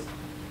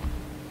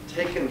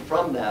taken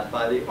from that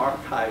by the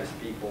archives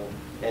people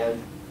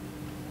and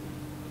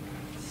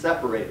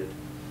separated.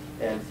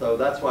 And so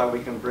that's why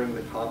we can bring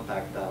the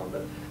compact down.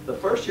 But the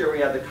first year we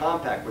had the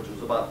compact, which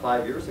was about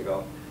 5 years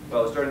ago,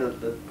 well, it was during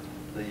the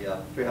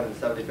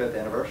 375th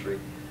anniversary,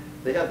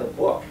 they had the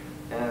book.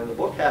 And the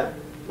book had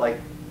like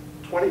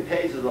 20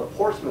 pages of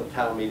Portsmouth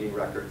town meeting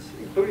records,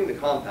 including the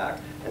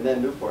compact, and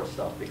then Newport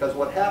stuff. Because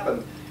what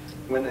happened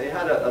when they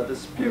had a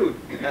dispute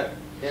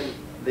in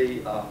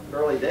the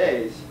early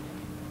days,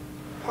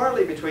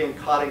 partly between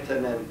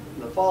Coddington and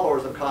the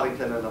followers of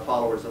Coddington and the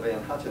followers of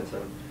Anne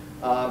Hutchinson,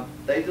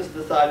 they just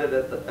decided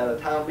at a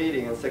town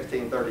meeting in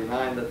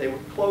 1639 that they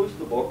would close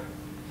the book,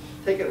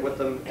 take it with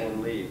them,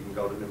 and leave and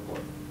go to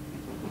Newport.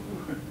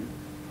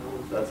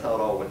 That's how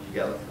it all went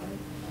together.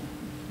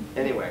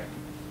 Anyway,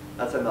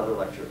 that's another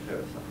lecture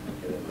too.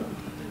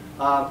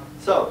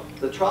 So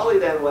the trolley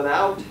then went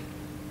out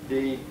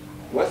the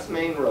West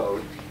Main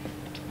Road,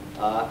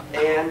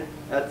 and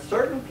at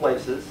certain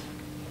places,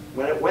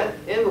 when it went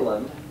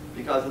inland,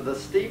 because of the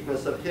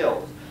steepness of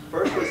hills,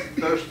 first was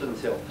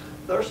Thurston's Hill.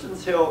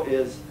 Thurston's Hill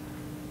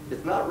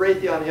it's not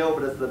Raytheon Hill,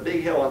 but it's the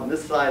big hill on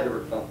this side,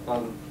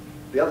 on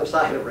the other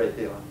side of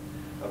Raytheon,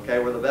 okay,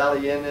 where the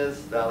Valley Inn is,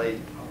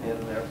 Valley Inn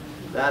there.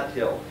 that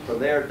hill. From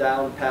there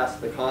down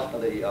past the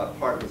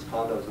apartments,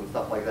 condos, and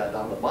stuff like that,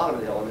 down the bottom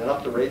of the hill, and then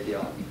up to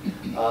Raytheon.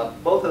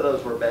 Both of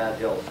those were bad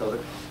hills, so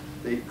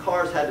the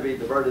cars had to be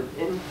diverted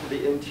into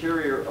the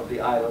interior of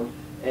the island,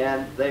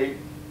 and they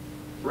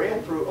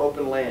ran through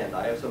open land.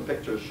 I have some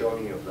pictures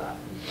showing you of that.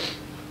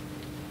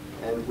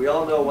 And we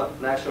all know what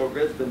National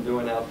Grid's been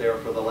doing out there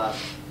for the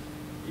last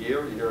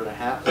year and a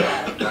half.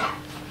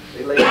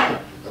 They laid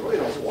a really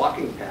nice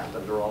walking path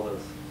under all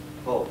those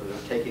poles, and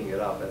they're taking it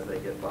up as they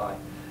get by.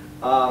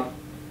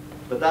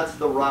 But that's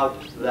the route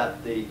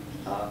that the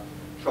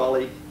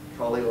trolley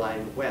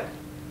line went.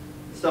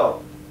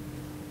 So,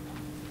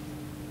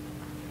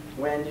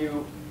 when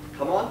you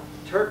come off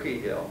Turkey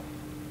Hill,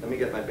 let me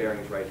get my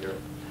bearings right here.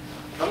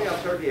 Coming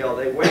off Turkey Hill,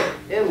 they went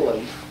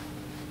inland.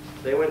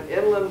 They went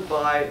inland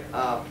by,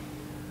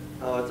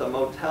 it's a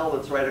motel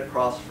that's right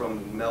across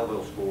from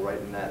Melville School, right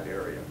in that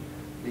area.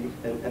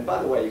 And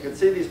by the way, you can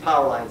see these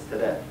power lines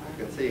today.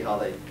 You can see how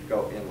they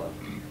go inland.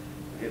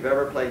 If you've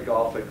ever played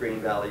golf at Green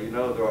Valley, you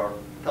know there are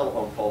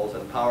telephone poles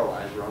and power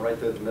lines run right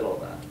through the middle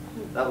of that.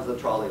 That was the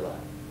trolley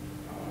line.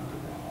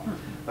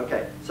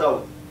 Okay,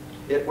 so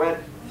it went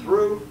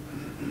through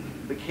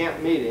the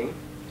camp meeting,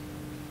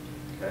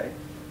 okay,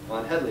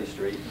 on Headley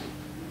Street.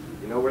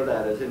 You know where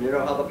that is, and you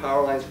know how the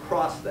power lines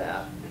cross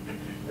that,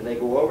 and they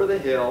go over the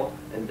hill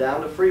and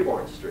down to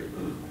Freeborn Street.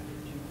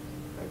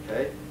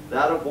 Okay,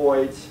 that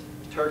avoids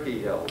Turkey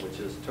Hill, which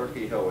is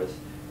Turkey Hill is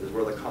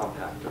where the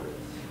compactor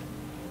is.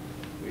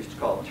 We used to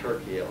call it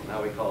Turkey Hill.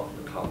 Now we call it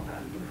the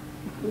compactor.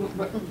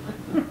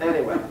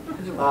 Anyway,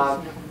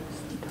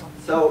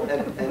 so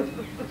and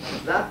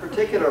that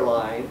particular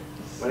line,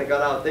 when it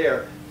got out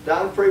there,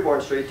 down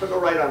Freeborn Street, took a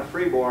right on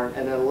Freeborn,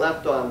 and then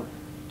left on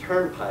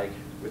Turnpike,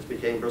 which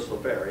became Bristol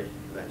Ferry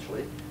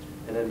eventually,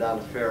 and then down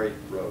to Ferry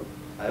Road.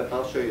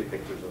 I'll show you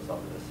pictures of some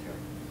of this here.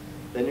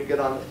 Then you get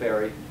on the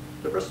ferry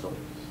to Bristol.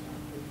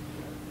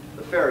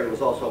 The ferry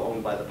was also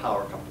owned by the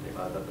power company,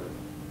 by the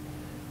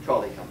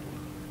trolley company.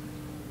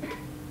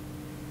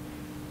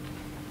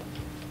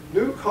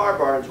 New car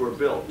barns were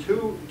built.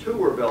 Two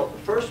were built. The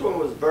first one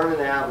was Vernon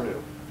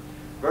Avenue.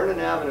 Vernon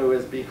Avenue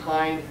is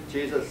behind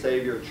Jesus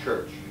Savior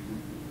Church.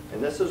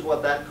 And this is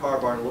what that car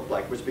barn looked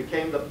like, which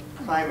became the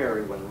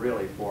primary one,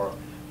 really, for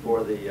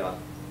the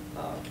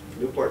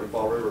Newport and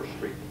Fall River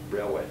Street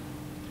Railway.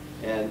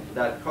 And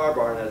that car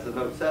barn, as the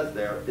note says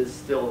there, is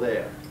still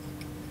there.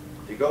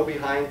 If you go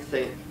behind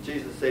St.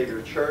 Jesus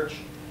Savior Church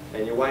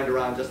and you wind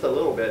around just a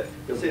little bit,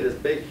 you'll see this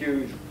big,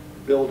 huge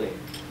building,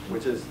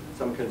 which is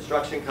some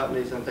construction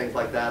companies and things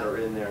like that are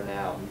in there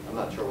now. I'm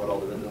not sure what all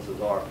the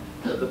businesses are,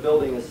 but the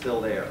building is still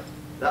there.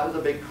 That was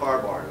a big car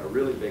barn, a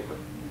really big one.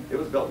 It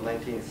was built in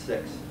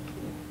 1906.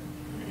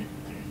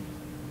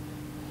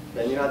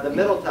 Then you had the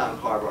Middletown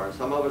car barn.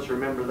 Some of us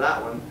remember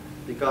that one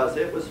because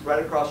it was right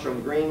across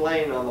from Green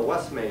Lane on the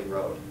West Main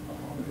Road.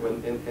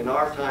 When in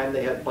our time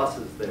they had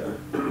buses there.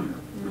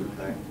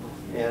 Okay.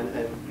 And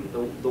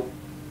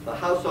the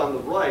house on the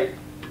right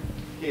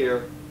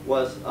here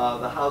was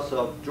the house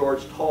of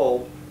George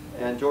Toll,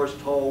 and George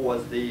Toll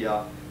was the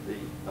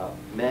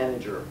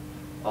manager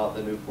of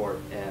the Newport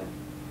and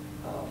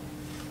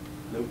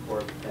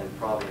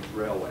Providence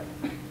Railway.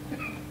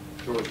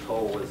 George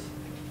Toll was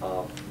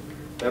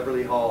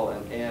Beverly Hall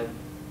and Anne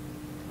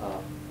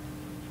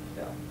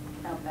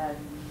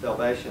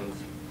Salvation's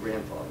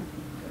grandfather.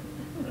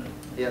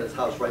 He had his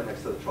house right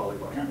next to the trolley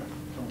barn.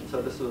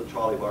 So this was a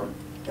trolley barn.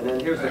 And then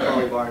here's the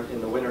trolley barn in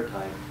the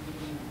wintertime.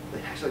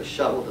 They actually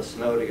shoveled the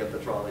snow to get the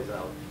trolleys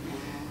out.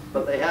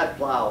 But they had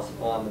plows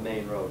on the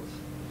main roads.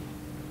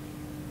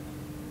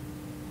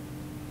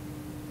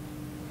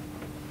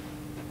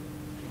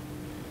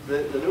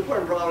 The Newport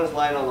and Providence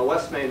line on the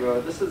West Main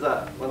Road, this is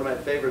one of my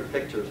favorite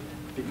pictures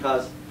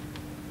because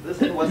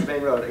this is the West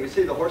Main Road. And you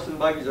see the horse and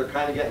buggies are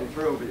kind of getting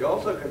through, but you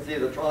also can see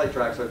the trolley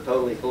tracks are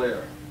totally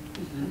clear.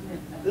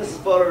 This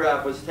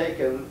photograph was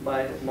taken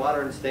by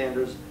modern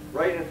standards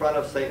right in front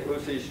of St.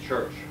 Lucy's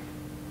Church,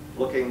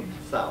 looking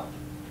south.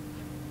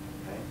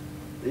 Okay.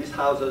 These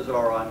houses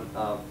are on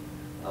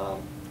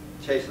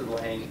Chases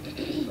Lane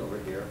over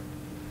here.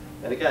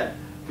 And again,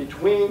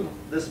 between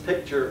this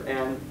picture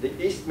and the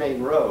East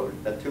Main Road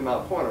at 2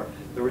 Mile Corner,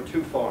 there were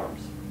 2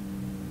 farms.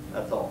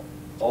 That's all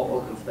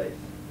open space.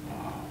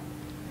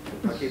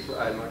 Kentucky,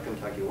 not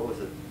Kentucky, what was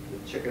it?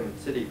 The Chicken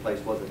City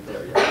place wasn't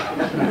there yet.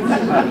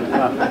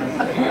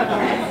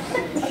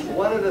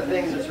 One of the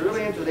things that's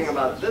really interesting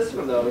about this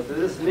one, though, is that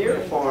this near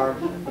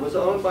farm was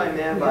owned by a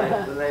man by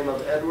the name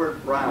of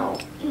Edward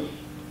Brown.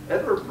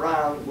 Edward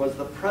Brown was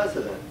the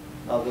president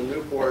of the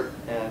Newport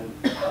and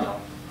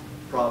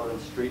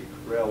Providence Street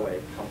Railway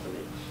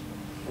Company.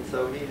 And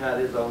so he had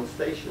his own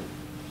station.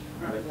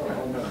 Right?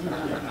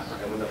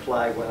 And when the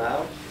flag went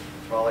out,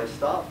 the trolley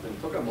stopped and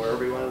took him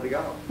wherever he wanted to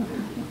go.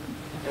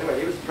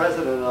 Anyway, he was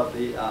president of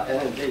the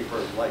NNG for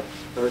like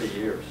 30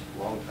 years,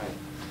 long time.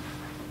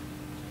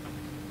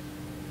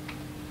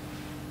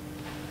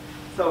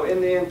 So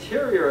in the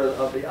interior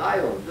of the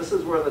island, this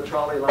is where the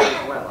trolley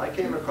lines went. I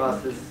came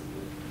across this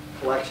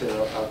collection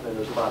and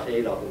there's about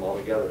 8 of them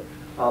altogether,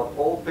 of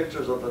old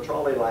pictures of the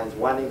trolley lines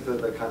winding through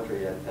the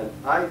country. And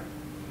I,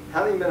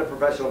 having been a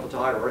professional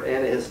photographer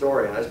and a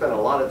historian, I spent a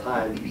lot of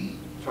time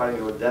trying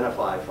to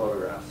identify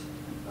photographs.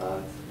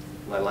 It's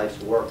my life's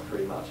work,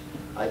 pretty much.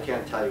 I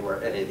can't tell you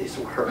where any of these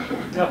were.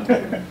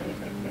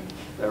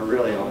 They're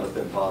really almost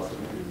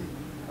impossible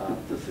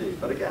to see.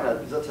 But again,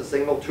 it's a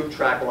single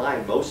two-track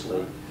line,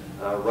 mostly,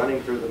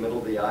 running through the middle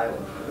of the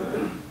island.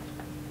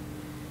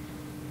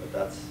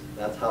 But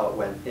that's how it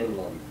went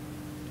inland.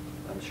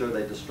 I'm sure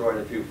they destroyed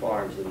a few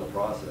farms in the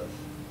process.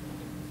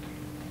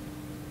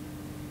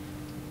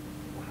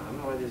 Wow, I don't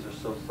know why these are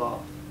so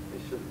soft. They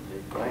shouldn't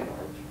be. Mine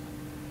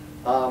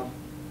aren't.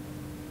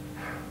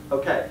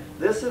 Okay,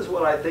 this is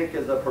what I think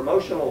is a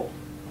promotional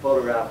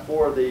photograph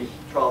for the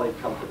trolley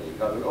company. You've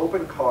got an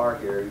open car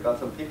here. You've got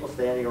some people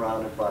standing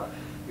around in front.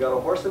 You've got a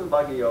horse and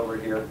buggy over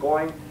here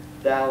going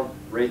down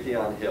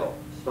Raytheon Hill,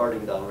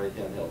 starting down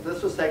Raytheon Hill.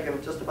 This was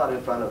taken just about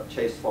in front of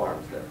Chase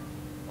Farms there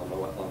on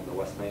the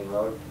West Main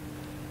Road.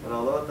 And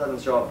although it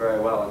doesn't show up very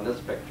well in this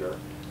picture,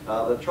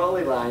 the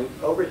trolley line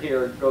over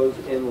here goes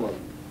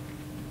inland.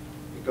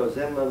 It goes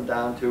inland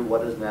down to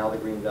what is now the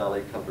Green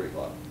Valley Country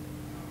Club.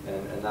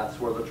 And that's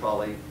where the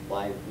trolley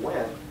line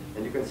went.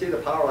 And you can see the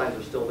power lines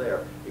are still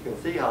there. You can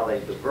see how they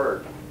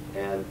divert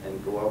and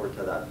go over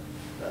to that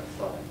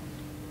side.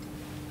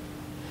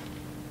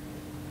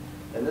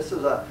 And this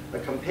is a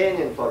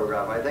companion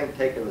photograph, I think,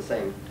 taken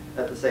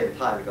at the same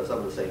time, because some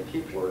of the same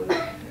people were in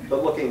it,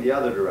 but looking the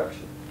other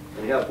direction.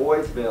 And you have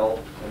Boyd's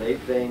Mill, an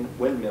 8-vane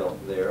windmill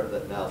there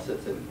that now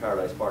sits in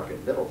Paradise Park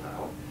in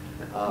Middletown.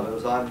 It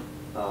was on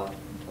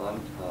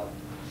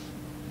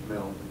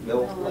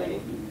Mill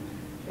Lane.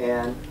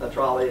 And a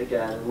trolley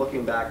again,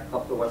 looking back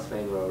up the West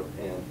Main Road,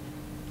 and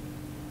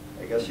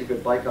I guess you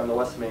could bike on the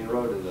West Main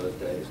Road in those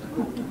days.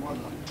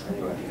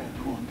 Anyway,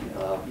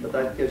 but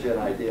that gives you an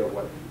idea of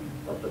what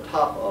at the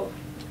top of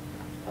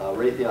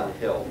Raytheon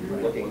Hill,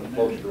 looking in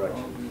both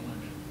directions.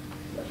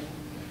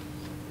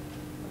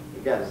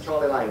 Again, the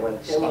trolley line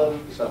went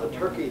inland, you saw the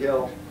Turkey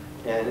Hill,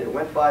 and it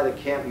went by the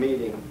camp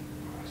meeting.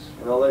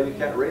 And although you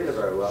can't read it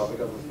very well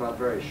because it's not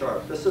very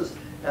sharp, this is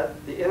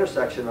at the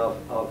intersection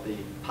of the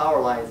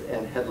power lines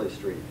and Headley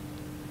Street.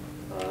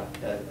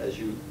 As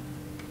you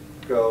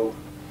go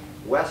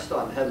west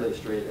on Headley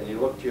Street and you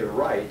look to your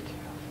right,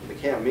 the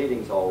camp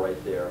meeting's all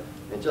right there.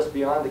 And just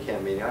beyond the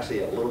camp meeting,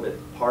 actually a little bit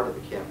part of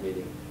the camp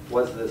meeting,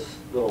 was this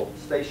little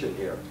station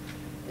here.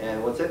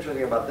 And what's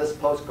interesting about this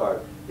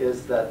postcard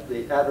is that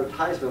the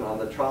advertisement on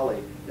the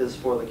trolley is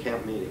for the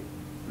camp meeting.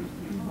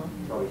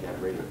 Probably can't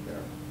read it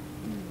there.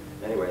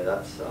 Anyway,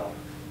 that's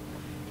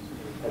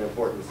an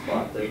important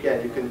spot that,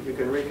 again, you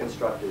can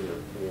reconstruct in your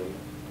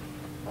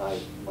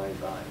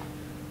mind's eye.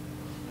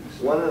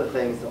 One of the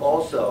things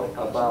also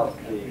about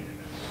the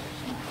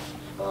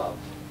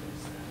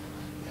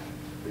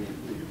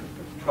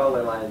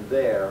trolley line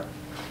there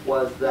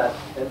was that,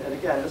 and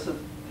again, this is,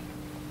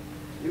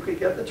 you could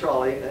get the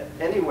trolley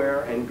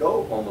anywhere and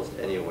go almost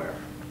anywhere.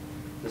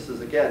 This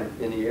is, again,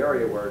 in the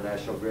area where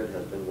National Grid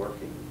has been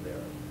working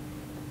there,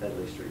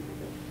 Headley Street. You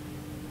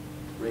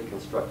can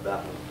reconstruct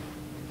that one.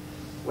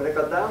 When it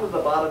got down to the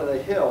bottom of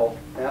the hill,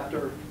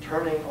 after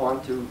turning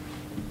onto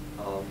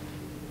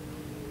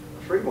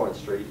Freeborn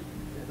Street,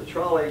 the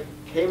trolley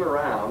came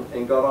around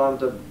and got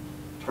onto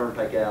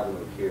Turnpike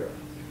Avenue here.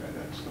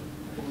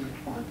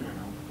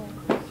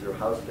 Is your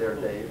house there,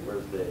 Dave?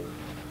 Where's Dave?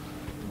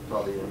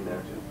 Probably in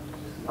there.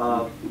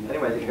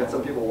 Anyway, you got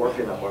some people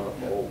working up on the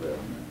pole there.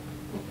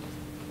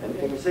 And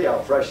you can see how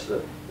fresh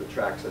the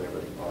tracks and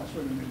everything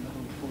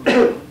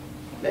are.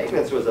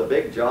 Maintenance was a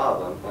big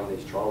job on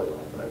these trolley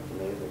lines. It's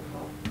amazing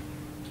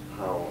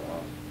how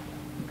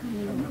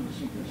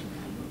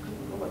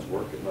much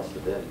work it must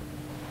have been.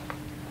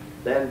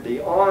 Then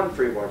beyond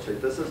Freeborn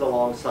Street, this is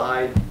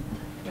alongside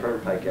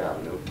Turnpike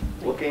Avenue,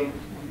 looking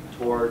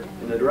toward,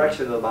 in the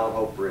direction of the Mount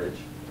Hope Bridge.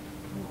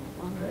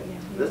 Okay.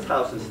 This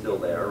house is still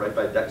there, right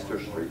by Dexter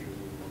Street.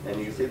 And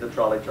you can see the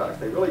trolley tracks.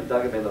 They really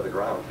dug them into the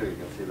ground, too. You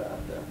can see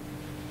that there.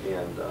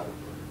 And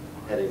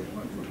heading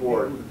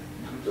toward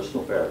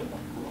Bristol Ferry.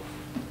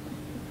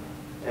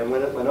 And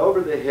when it went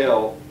over the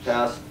hill,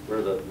 past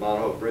where the Mount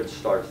Hope Bridge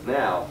starts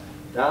now,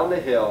 down the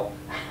hill,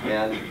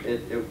 and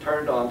it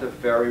turned onto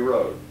Ferry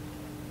Road.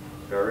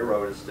 Ferry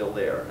Road is still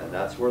there, and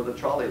that's where the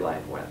trolley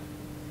line went.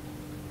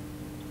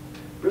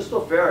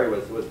 Bristol Ferry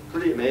was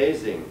pretty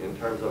amazing in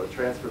terms of a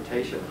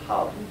transportation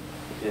hub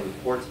in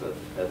Portsmouth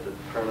at the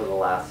turn of the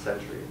last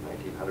century,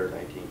 1900,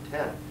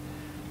 1910.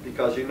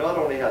 Because you not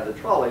only had the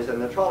trolleys,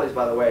 and the trolleys,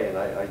 by the way, and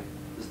I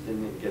just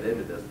didn't even get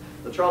into this,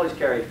 the trolleys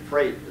carried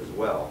freight as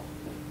well.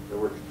 There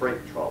were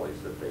freight trolleys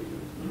that they used.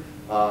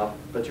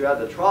 But you had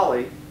the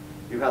trolley,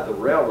 you had the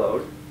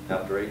railroad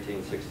after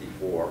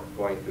 1864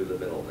 going through the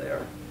middle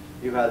there.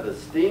 You had the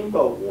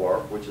steamboat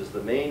wharf, which is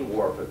the main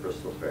wharf at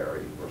Bristol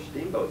Ferry, where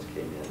steamboats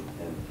came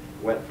in and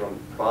went from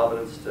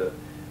Providence to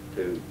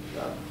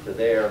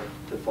there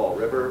to Fall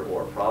River,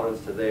 or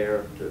Providence to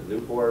there to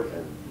Newport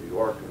and New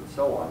York and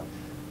so on.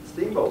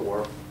 Steamboat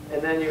wharf,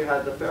 and then you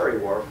had the ferry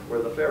wharf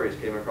where the ferries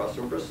came across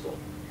from Bristol.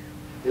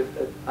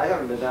 I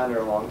haven't been down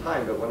there a long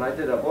time, but when I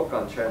did a book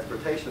on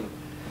transportation,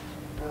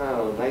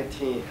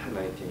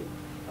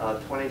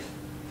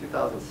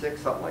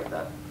 2006, something like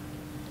that.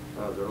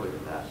 That was earlier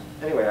than that.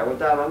 Anyway, I went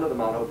down under the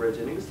Mount Hope Bridge,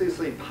 and you can still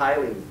see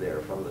pilings there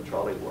from the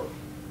trolley wharf.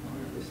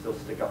 They still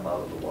stick up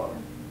out of the water.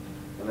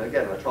 And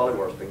again, the trolley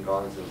wharf's been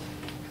gone since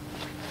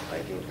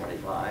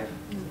 1925,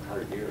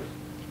 100 years.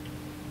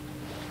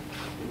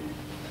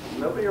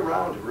 Nobody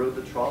around who rode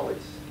the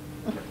trolleys.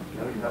 You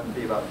have to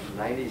be about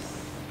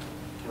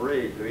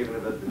 93 to even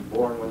have been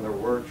born when there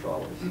were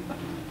trolleys.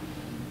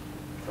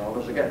 So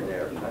almost getting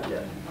there, but not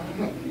yet.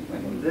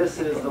 This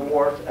is the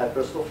wharf at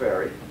Bristol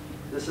Ferry.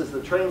 This is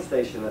the train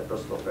station at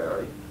Bristol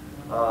Ferry.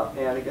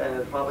 And again,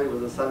 it probably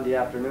was a Sunday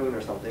afternoon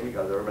or something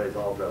because everybody's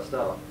all dressed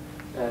up.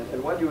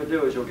 And what you would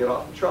do is you'll get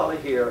off the trolley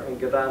here and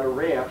get down a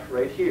ramp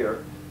right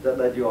here that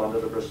led you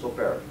onto the Bristol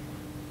Ferry.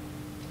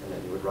 And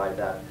then you would ride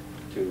that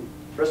to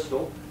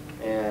Bristol.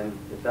 And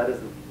if that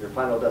isn't your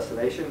final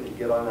destination, you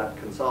get on that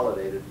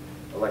consolidated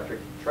electric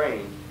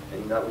train,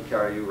 and that would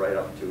carry you right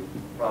up to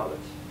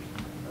Providence.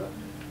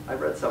 I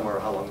read somewhere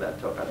how long that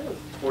took. I think it was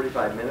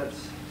 45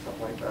 minutes,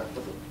 something like that. It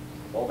wasn't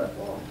all that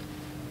long.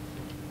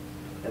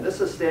 And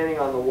this is standing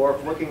on the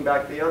wharf looking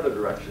back the other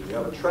direction. You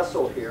have a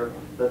trestle here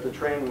that the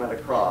train went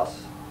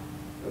across.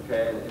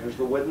 Okay, and here's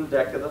the wooden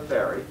deck of the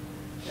ferry.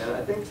 And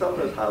I think some of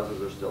those houses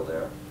are still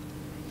there.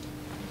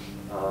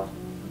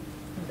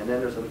 And then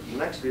there's the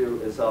next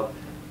view is of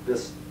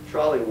this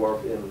trolley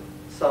wharf in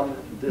some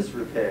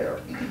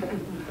disrepair.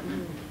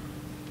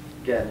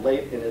 Again,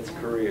 late in its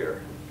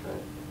career. Okay.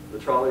 The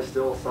trolley's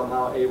still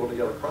somehow able to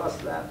get across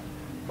that,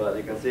 but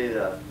you can see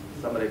that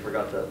somebody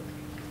forgot to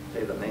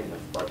pay the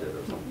maintenance budget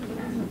or something.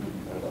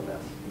 Kind of a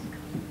mess.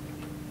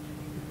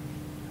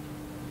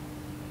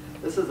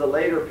 This is a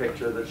later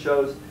picture that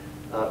shows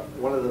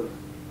one of the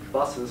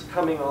buses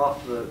coming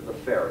off the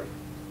ferry.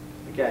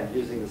 Again,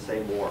 using the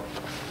same wharf.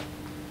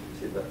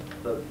 You see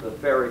the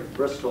ferry,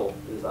 Bristol,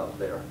 is out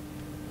there.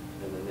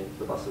 And then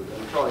the buses,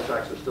 and the trolley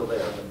tracks are still there,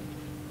 but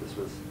this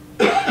was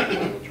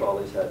when the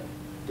trolleys had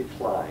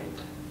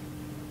declined.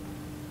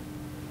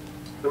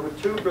 There were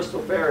two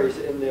Bristol ferries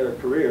in their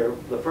career.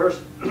 The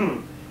first,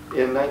 in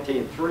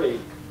 1903,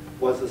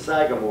 was the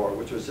Sagamore,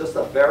 which was just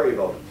a ferry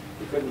boat.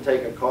 You couldn't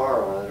take a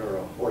car on it or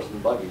a horse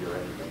and buggy or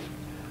anything.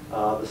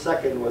 The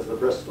second was the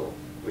Bristol,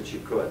 which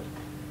you could.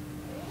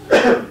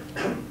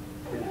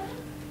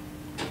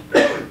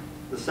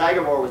 The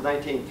Sagamore was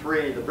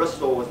 1903, the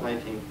Bristol was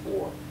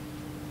 1904.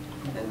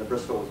 And the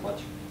Bristol was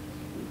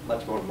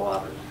much more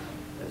modern,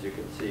 as you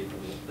can see from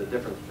the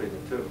difference between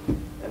the two.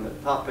 And the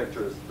top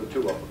picture is the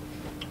two of them,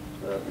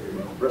 the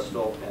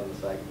Bristol and the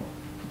Sagamore.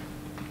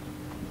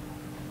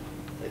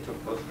 They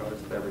took postcards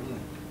of everything.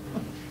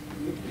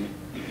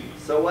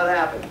 So what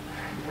happened?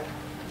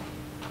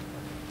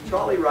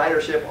 Trolley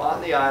ridership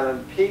on the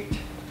island peaked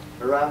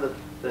around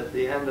at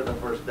the end of the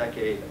first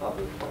decade of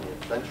the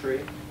 20th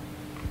century.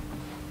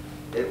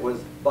 It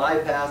was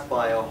bypassed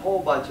by a whole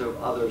bunch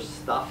of other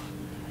stuff.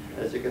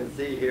 As you can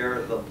see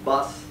here, the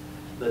bus,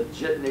 the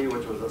jitney,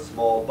 which was a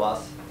small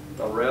bus,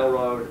 the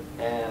railroad,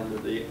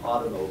 and the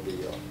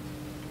automobile.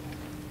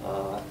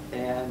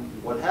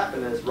 And what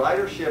happened is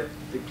ridership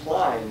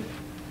declined,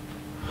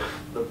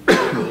 the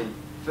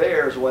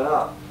fares went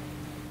up.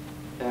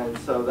 And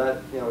so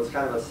that, was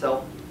kind of a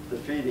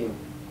self-defeating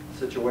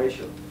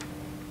situation.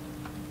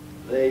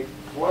 They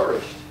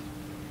flourished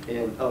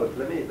in,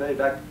 let me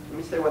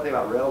say one thing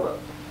about railroad.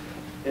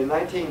 In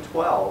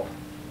 1912,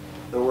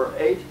 there were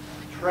 8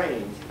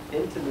 trains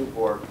into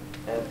Newport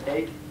and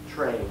 8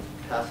 trains,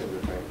 passenger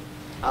trains,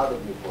 out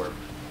of Newport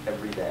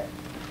every day.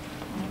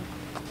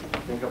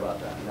 Think about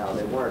that. Now,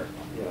 they weren't,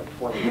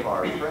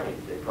 20-car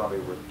trains. They probably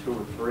were 2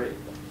 or 3.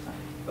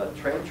 But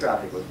train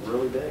traffic was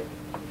really big.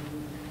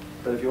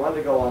 But if you wanted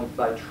to go on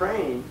by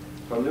train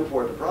from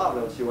Newport to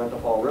Providence, you went to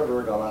Fall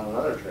River, got on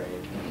another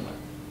train.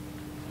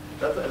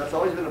 That's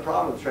always been the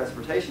problem with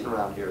transportation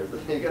around here, is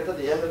that you get to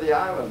the end of the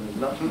island, there's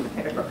nothing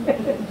there.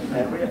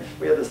 And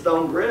we had the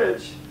Stone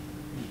Bridge,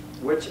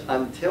 which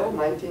until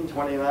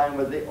 1929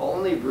 was the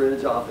only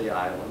bridge off the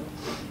island.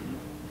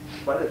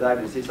 By the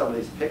time you see some of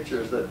these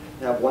pictures that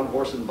have one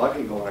horse and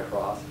buggy going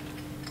across,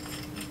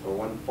 or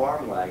one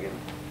farm wagon.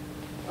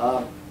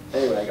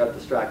 Anyway, I got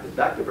distracted.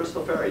 Back to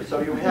Bristol Ferry. So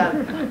you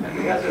had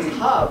this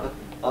hub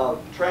of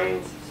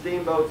trains,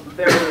 steamboats,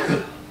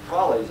 ferries,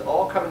 trolleys,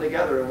 all coming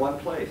together in one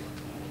place,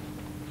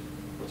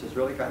 which is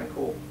really kind of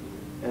cool.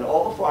 And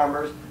all the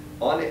farmers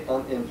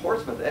in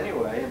Portsmouth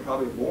anyway, and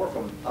probably more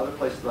from other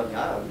places on the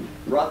island,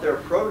 brought their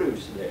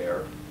produce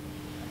there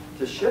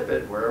to ship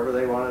it wherever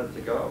they wanted it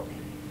to go.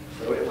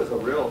 So it was a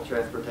real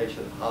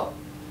transportation hub.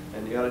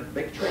 And you had a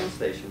big train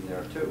station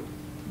there too.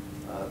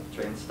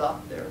 Trains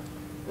stopped there.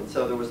 And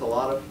so there was a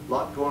lot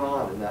going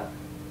on in that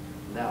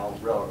now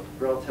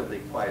relatively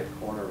quiet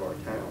corner of our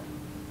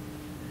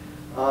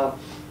town.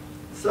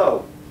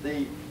 So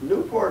the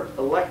Newport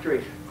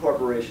Electric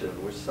Corporation,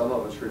 which some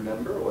of us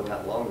remember, wasn't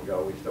that long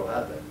ago, we still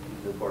had that,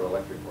 Newport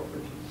Electric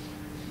Corporation.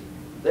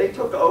 They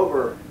took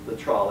over the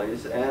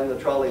trolleys and the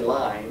trolley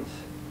lines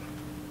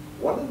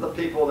one of the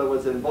people that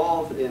was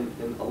involved in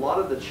a lot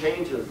of the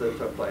changes that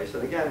took place,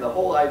 and again, the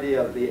whole idea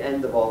of the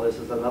end of all this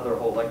is another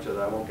whole lecture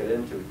that I won't get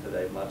into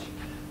today much,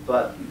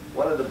 but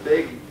one of the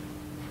big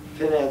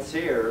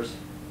financiers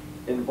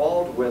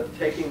involved with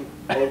taking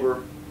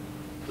over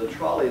the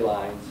trolley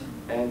lines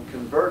and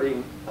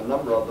converting a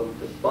number of them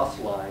to bus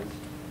lines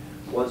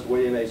was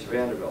William H.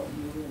 Vanderbilt,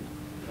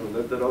 who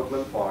lived at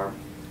Oakland Farm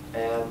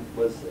and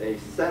was a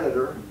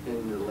senator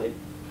in the late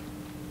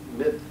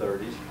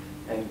mid-30s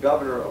and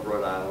governor of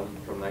Rhode Island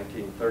from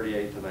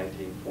 1938 to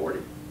 1940.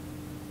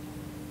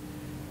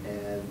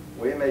 And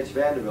William H.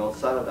 Vanderbilt,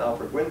 son of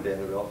Alfred Gwynne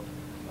Vanderbilt,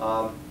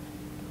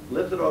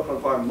 lived at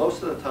Oakland Farm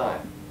most of the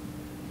time,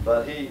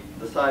 but he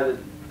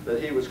decided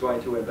that he was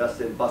going to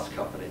invest in bus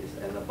companies.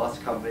 And the bus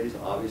companies,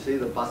 obviously,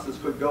 the buses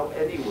could go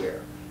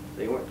anywhere.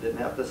 They didn't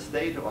have to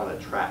stay on a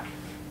track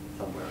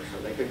somewhere,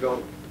 so they could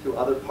go to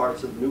other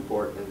parts of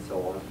Newport and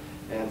so on.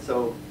 And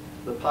so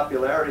the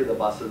popularity of the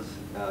buses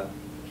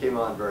came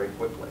on very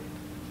quickly.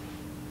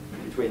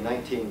 Between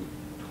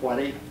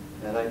 1920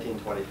 and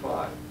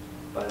 1925.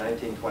 By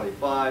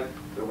 1925,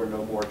 there were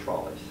no more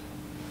trolleys.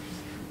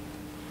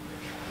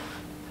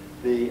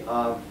 They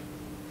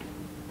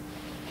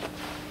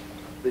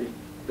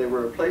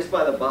were replaced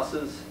by the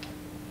buses,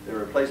 they were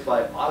replaced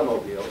by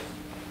automobiles,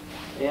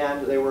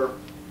 and they were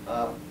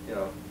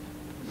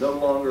no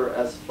longer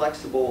as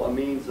flexible a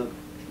means of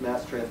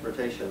mass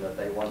transportation that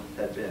they once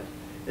had been.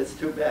 It's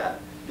too bad.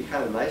 It'd be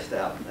kind of nice to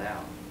have them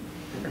now.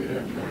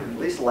 At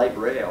least light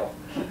rail.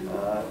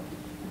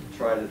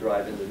 Try to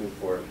drive into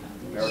Newport,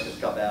 America's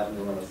Cup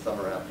Avenue on a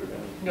summer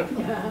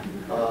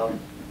afternoon.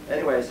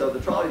 Anyway, so the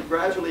trolleys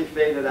gradually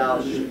faded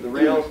out.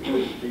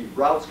 The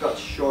routes got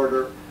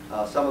shorter.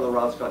 Some of the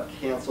routes got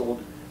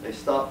canceled. They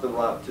stopped the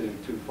route to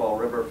Fall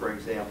River, for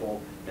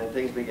example, and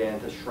things began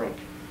to shrink.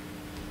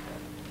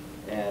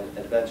 And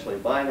eventually,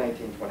 by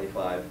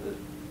 1925,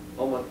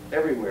 almost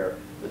everywhere,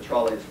 the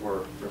trolleys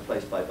were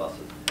replaced by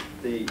buses.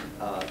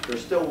 There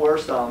still were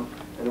some,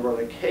 and there were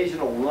an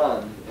occasional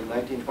run in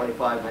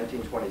 1925,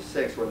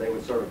 1926, where they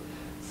would sort of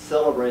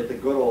celebrate the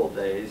good old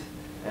days,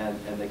 and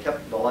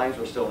the lines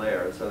were still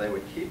there, and so they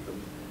would keep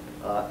them,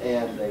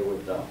 and they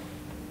would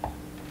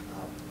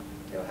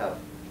have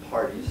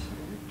parties,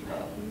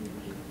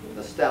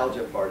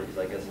 nostalgia parties,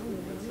 I guess we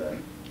would say.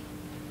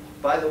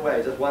 By the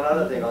way, just one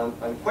other thing,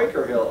 on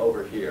Quaker Hill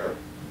over here,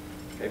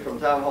 okay, from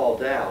Town Hall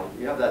down,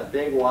 you have that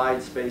big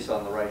wide space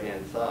on the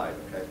right-hand side,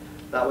 okay?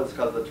 That was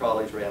because the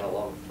trolleys ran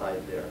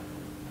alongside there,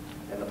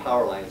 and the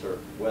power lines are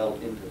well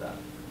into that.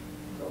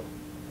 So,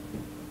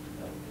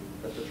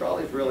 but the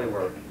trolleys really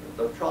were,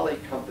 the trolley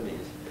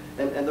companies,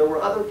 and there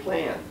were other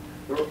plans.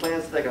 There were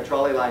plans to take a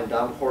trolley line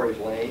down Quarries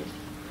Lane,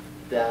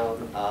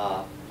 down,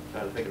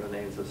 trying to think of the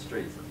names of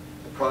streets,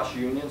 across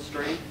Union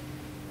Street,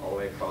 all the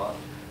way across,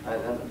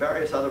 and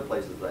various other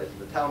places.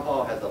 The Town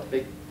Hall has a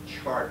big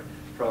chart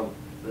from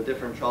the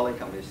different trolley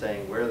companies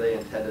saying where they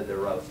intended their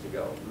routes to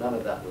go. None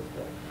of that was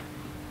done.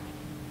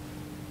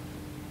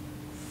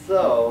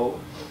 So,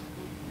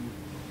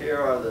 here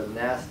are the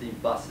nasty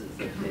buses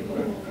that came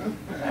along.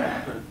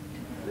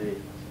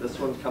 This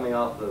one's coming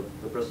off the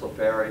Bristol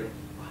Ferry.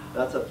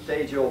 That's a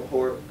Fagio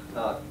Port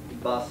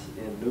bus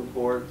in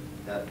Newport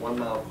at 1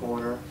 Mile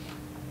Corner.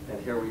 And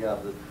here we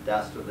have the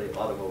dastardly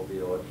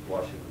automobile at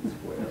Washington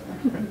Square.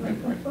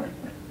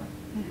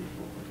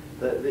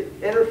 The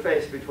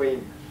interface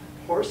between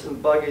horse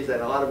and buggies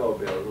and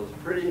automobiles was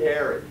pretty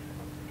hairy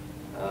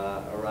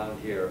around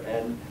here.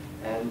 And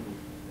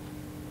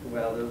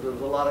well, there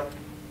was a lot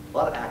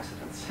of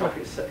accidents, shall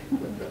we say.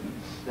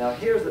 Now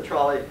here's the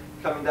trolley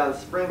coming down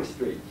Spring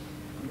Street,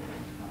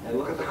 and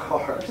look at the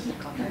cars,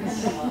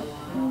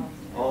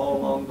 all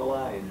along the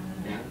line.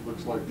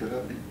 Looks like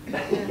today.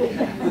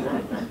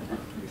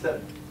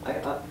 Except,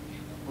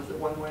 was it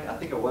one way? I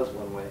think it was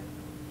one way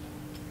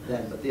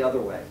then, but the other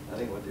way. I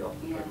think it went the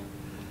opposite way.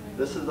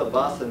 This is a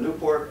bus, a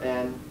Newport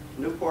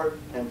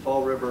and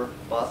Fall River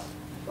bus.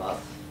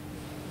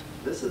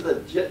 This is a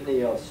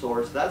jitney of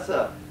sorts. That's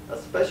a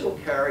special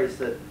carriage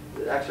that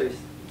actually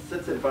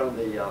sits in front of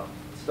the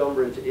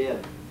Stonebridge Inn.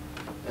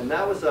 And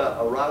that was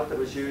a route that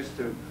was used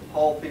to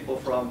haul people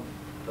from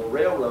the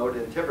railroad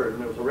in Tiverton.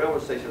 There was a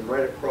railroad station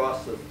right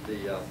across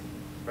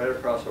right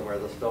across from where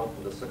the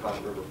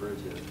Succot River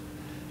Bridge is.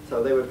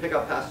 So they would pick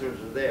up passengers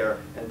there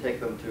and take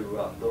them to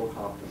Little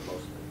Compton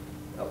mostly.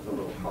 That was the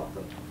Little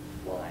Compton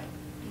line.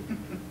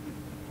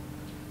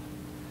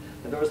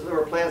 And there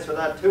were plans for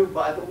that too,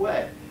 by the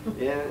way.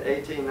 In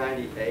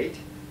 1898,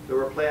 there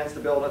were plans to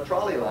build a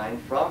trolley line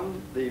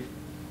from the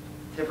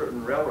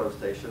Tiverton Railroad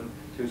Station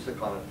to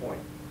Secana Point.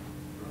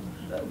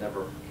 That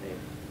never came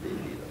to be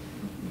either.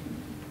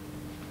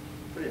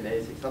 Pretty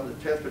amazing. Some of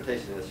the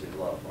transportation history is a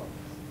lot of fun.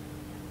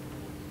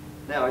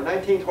 Now, in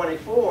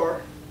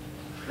 1924,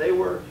 they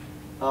were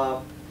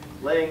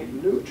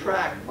laying new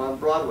track on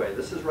Broadway.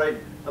 This is right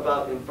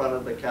about in front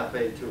of the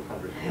Cafe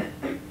 200,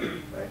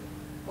 right,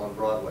 on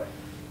Broadway,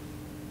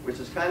 which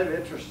is kind of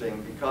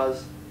interesting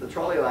because the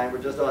trolley line were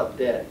just about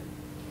dead.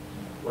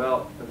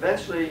 Well,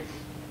 eventually,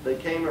 they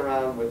came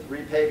around with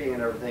repaving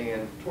and everything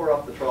and tore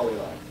up the trolley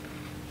lines.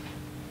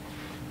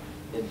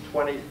 in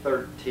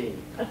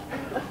 2013.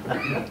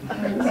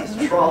 This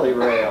is trolley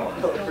rail.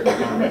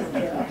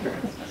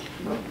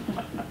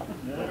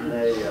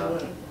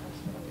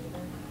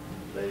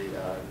 They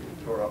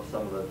tore up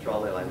some of the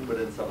trolley line, put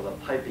in some of the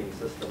piping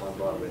system on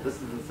Broadway.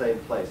 This is the same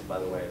place, by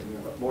the way,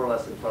 more or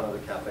less in front of the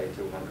Cafe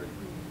 200,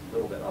 a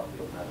little bit up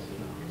from that.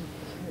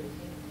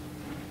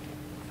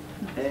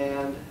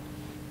 And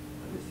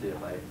let me see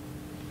if I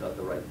got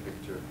the right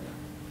picture.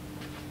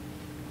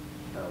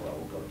 Oh, well,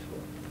 we'll go to it.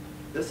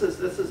 This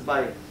is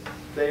my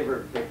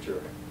favorite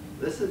picture.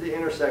 This is the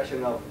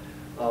intersection of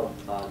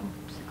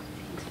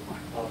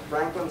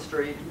Franklin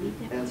Street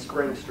and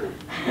Spring Street.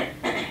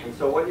 And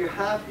so what you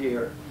have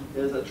here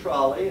is a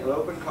trolley, an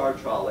open car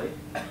trolley.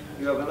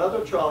 You have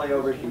another trolley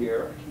over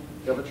here.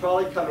 You have a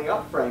trolley coming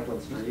up Franklin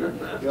Street. You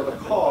have a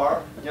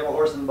car. You have a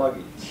horse and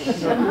buggy.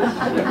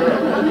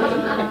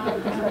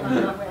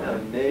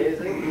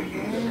 Amazing.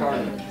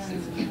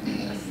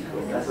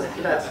 That's a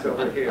desk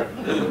over here.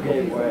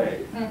 Gave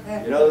way.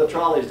 You know the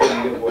trolley's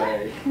didn't give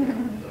way.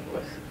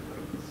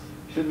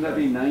 Shouldn't that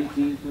be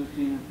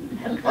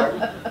 1915?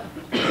 Pardon?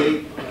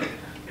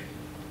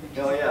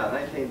 Oh yeah,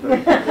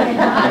 1930.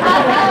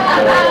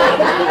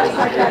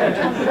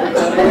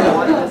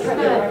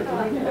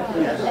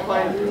 That's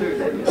fine too,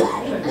 David.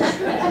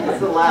 That's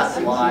the last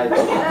slide.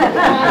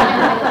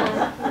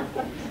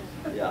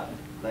 Yeah,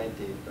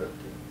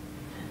 1913.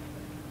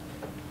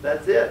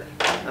 That's it.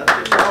 That's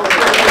it.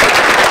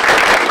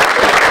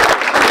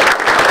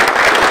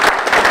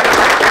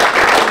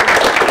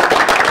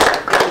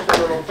 A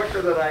little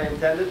quicker than I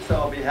intended, so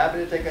I'll be happy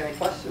to take any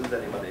questions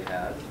anybody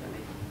has.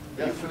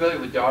 Are you familiar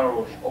with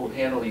Don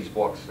O'Hanley's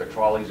books, The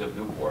Trolleys of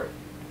Newport?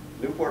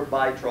 Newport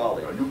by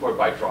Trolley. Newport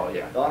by Trolley,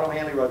 yeah. Don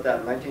O'Hanley wrote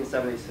that in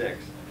 1976,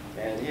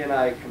 and he and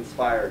I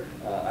conspired.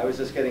 I was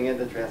just getting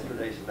into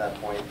transportation at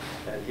that point,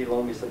 and he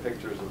loaned me some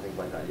pictures and things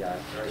like that. Yeah, I'm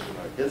very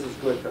familiar. His is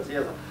good because he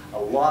has a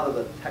lot of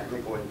the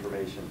technical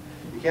information.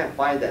 You can't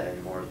find that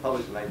anymore. It was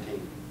published in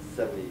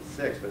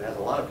 1976, but it has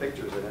a lot of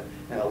pictures in it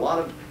and a lot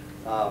of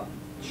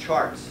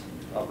charts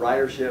of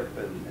ridership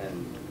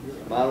and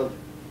amount of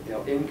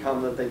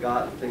income that they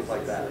got and things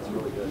like that. It's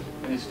really good.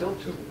 And there's still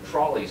two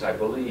trolleys, I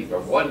believe, or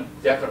one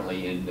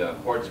definitely in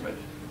Portsmouth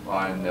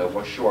on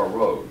West Shore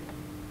Road.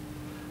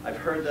 I've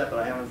heard that, but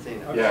I haven't seen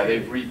it. Yeah,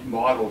 they've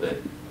remodeled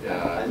it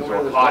I know to where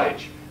a there's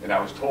cottage. And I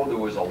was told there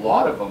was a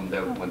lot of them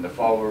that when the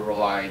Fall River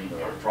line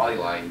or trolley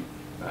line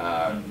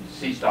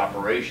ceased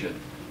operation,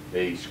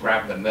 they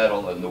scrapped the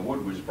metal and the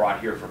wood was brought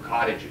here for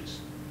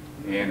cottages.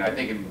 And I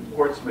think in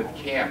Portsmouth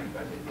Camp,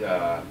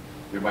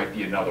 there might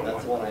be another one.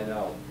 That's one I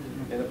know.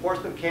 In the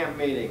Portsmouth Camp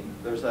meeting,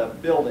 there's a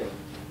building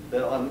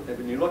that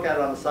when you look at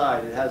it on the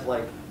side, it has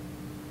like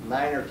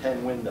 9 or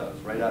 10 windows,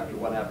 right after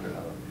one after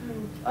another.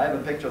 I have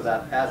a picture of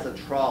that as a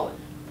trolley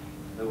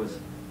that was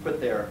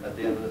put there at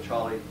the end of the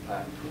trolley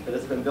time. But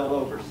it's been built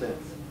over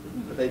since.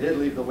 But they did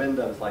leave the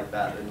windows like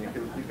that, and you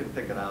can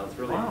pick it out. It's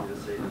really easy to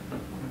see.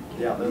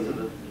 Yeah, those are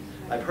the.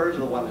 I've heard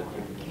of the one that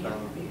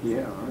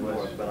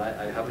was, but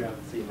I haven't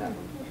seen that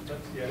one.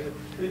 Yeah,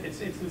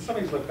 it's in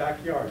somebody's like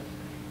backyard.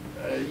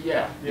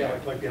 Yeah. Yeah,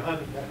 like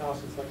behind the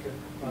house, it's like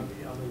on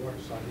the water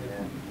side.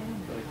 Yeah.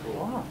 Really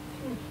cool.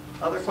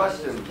 Other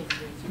questions?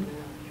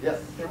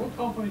 Yes. What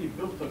company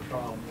built the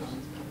trolley?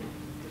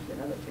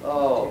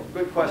 Oh,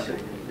 good question.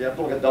 You have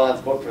to look at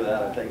Don's book for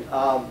that, I think.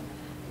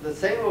 The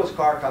St. Louis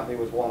Car Company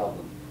was one of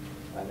them,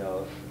 I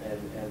know.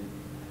 And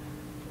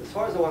as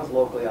far as the ones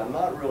locally, I'm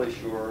not really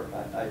sure.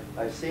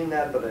 I've seen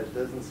that, but it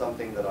isn't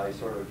something that I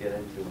sort of get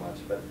into much.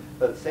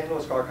 But St.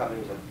 Louis Car Company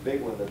was a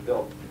big one that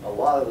built a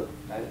lot of the,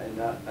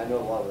 I know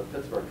a lot of the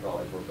Pittsburgh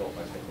trolleys were built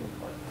by St. Louis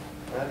Car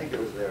Company. And I think it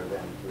was there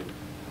then too,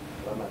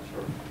 but I'm not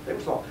sure. They were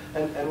small.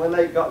 And when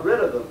they got rid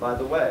of them, by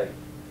the way,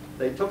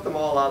 they took them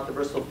all out to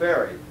Bristol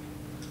Ferry,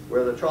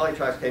 where the trolley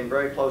tracks came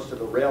very close to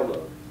the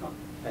railroad.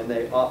 And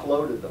they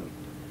offloaded them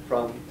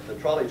from the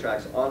trolley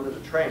tracks onto the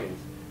trains.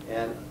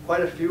 And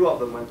quite a few of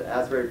them went to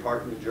Asbury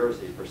Park, New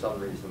Jersey for some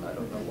reason, I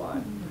don't know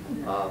why.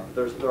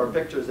 There are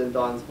pictures in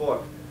Don's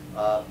book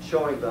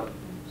showing them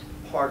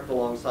parked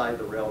alongside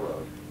the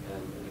railroad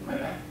and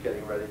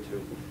getting ready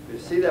to. If you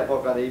see that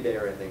book on eBay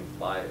or anything,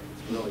 buy it.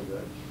 It's really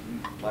good.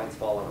 Mine's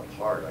falling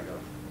apart. I gotta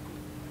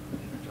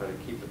try to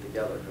keep it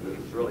together because it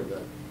was really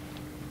good.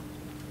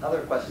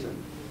 Other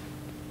questions?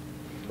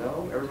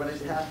 No?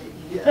 Everybody's happy?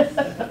 Yes.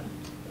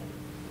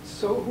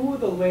 So who were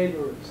the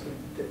laborers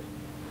that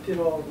did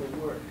all the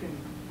work in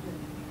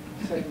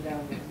setting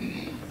down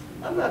the...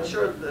 I'm not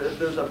sure if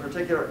there's a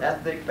particular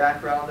ethnic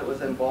background that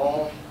was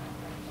involved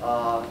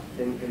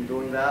in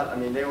doing that. I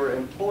mean, they were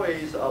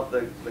employees of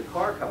the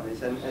car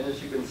companies, and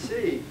as you can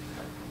see,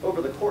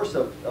 over the course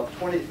of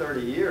 20,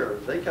 30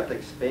 years, they kept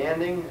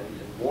expanding and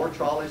more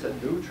trolleys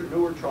and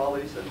newer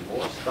trolleys and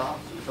more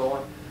stops and so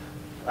on.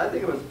 I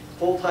think it was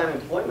full-time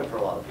employment for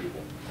a lot of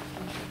people.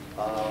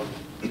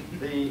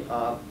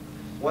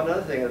 One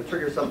other thing that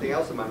triggered something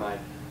else in my mind,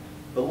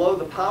 below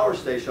the power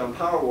station on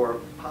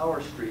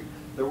Power Street,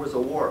 there was a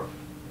wharf.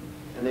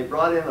 And they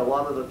brought in a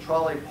lot of the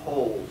trolley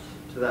poles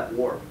to that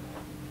wharf.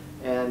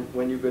 And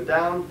when you go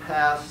down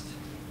past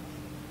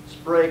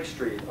Sprague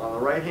Street, on the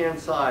right-hand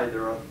side,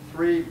 there are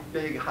 3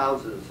 big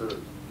houses that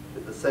are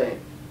the same.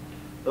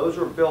 Those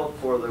were built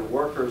for the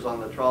workers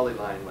on the trolley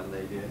line when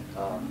they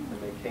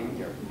came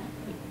here.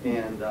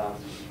 And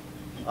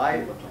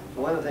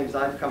one of the things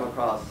I've come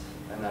across,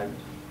 and I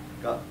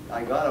got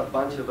a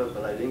bunch of it,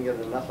 but I didn't get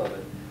enough of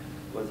it,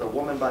 was a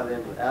woman by the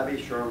name of Abby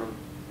Sherman,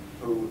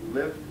 who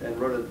lived and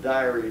wrote a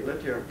diary,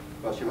 lived here,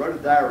 well, she wrote a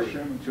diary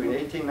between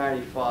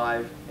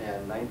 1895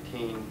 and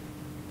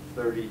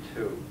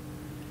 1932.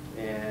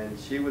 And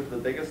she was the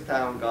biggest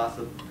town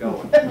gossip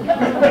going.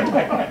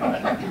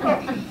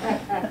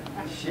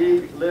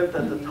 She lived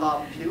at the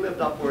top, she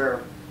lived up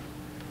where,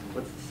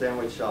 what's the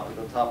sandwich shop at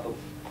the top of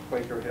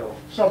Quaker Hill?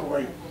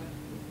 Subway.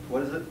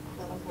 What is it?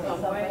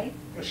 Subway?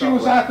 She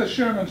was Arthur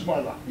Sherman's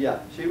mother.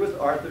 Yeah, she was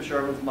Arthur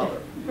Sherman's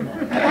mother.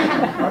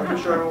 Arthur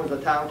Sherman was a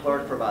town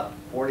clerk for about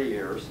 40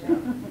 years,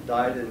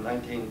 died in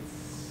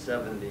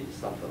 1970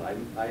 something.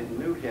 I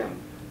knew him,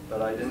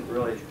 but I didn't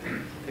really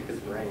pick his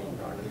brain,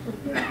 darn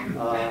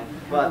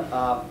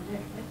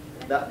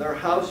it. Their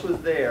house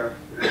was there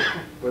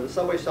where the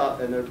subway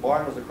stop, and their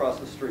barn was across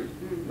the street.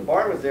 The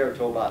barn was there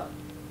until about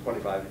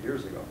 25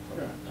 years ago.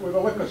 Yeah, it's where the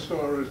liquor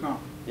store is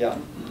now. Yeah,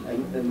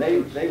 and they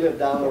lived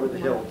down over the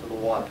hill to the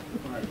water.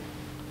 Right.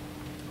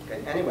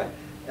 Okay, anyway,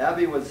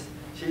 Abby was,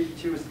 she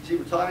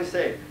would totally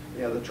say,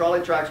 you know, the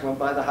trolley tracks went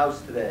by the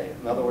house today.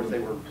 In other words, they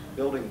were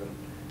building them.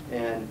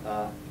 And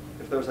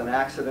if there was an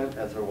accident,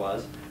 as there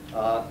was,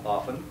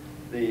 often,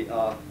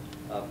 I'm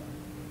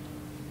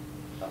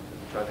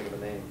trying to think of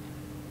a name,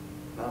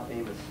 not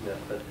Amos Smith,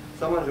 but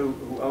someone who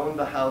owned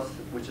the house,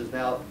 which is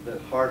now the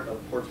heart of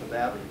Portsmouth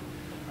Avenue,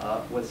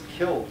 was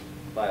killed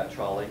by a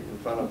trolley in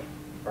front of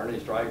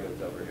Ernie's Dry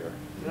Goods over here.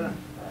 Yeah.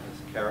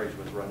 His carriage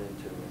was run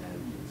into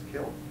and he was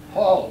killed.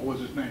 Hall was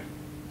his name.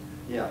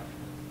 Yeah,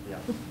 yeah.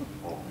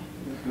 Hall.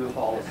 Good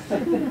Hall. Yeah,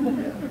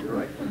 you're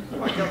right.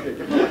 Why can't you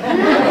give me one?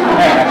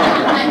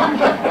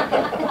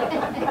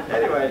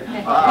 Anyway.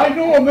 I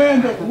know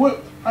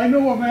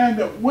a man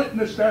that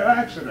witnessed that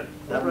accident.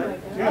 Is that right?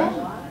 Yes.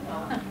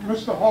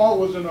 Mr. Hall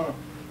was in a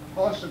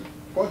horse and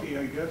buggy,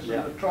 I guess,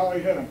 Yeah. and the trolley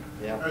hit him.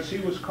 Yeah. As he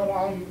was coming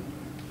on,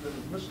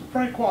 Mr.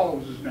 Frank Waller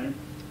was his name.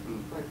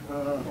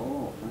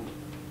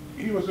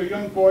 He was a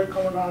young boy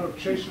coming out of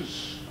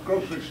Chase's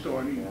grocery store,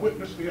 and he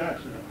witnessed the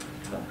accident.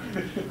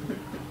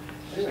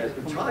 Anyways,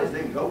 the trolleys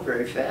didn't go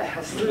very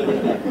fast.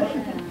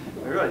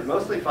 Really,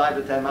 mostly 5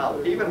 to 10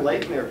 miles. Even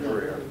late in their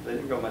career, they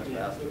didn't go much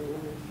faster.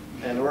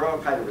 And there were all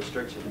kinds of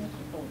restrictions.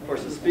 Of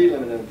course, the speed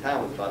limit in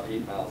town was about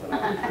 8 miles an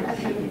hour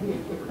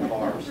for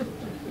cars.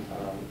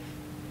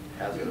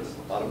 Hazardous, a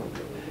lot of them.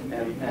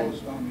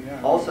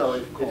 And also,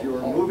 if you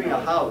were moving a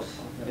house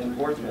in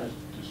Portsmouth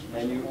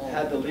and you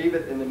had to leave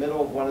it in the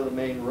middle of one of the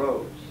main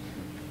roads,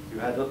 you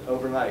had to,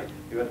 overnight,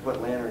 you had to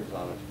put lanterns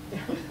on it.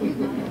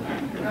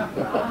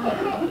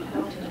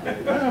 I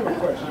have a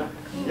question.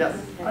 Yes.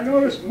 I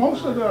noticed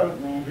most of the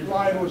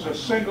line was a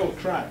single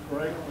track,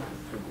 right?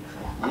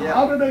 Yeah.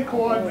 How did they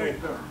coordinate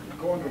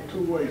going the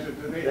 2 ways?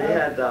 Did They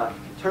had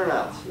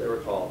turnouts, they were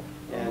called.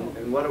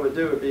 And what it would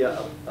do would be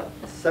a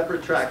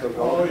separate track that would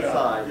go on the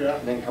side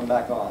and then come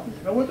back on.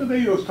 Now, what did they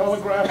use?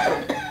 Telegraph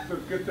to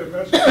get their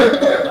message?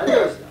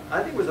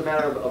 I think it was a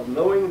matter of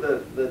knowing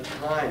the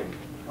time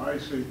I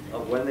see.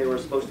 of when they were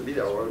supposed to be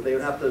there, or they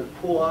would have to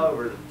pull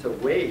over to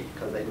wait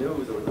because they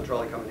knew there was a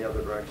trolley coming the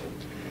other direction.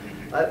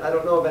 I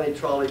don't know of any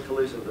trolley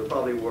collisions, there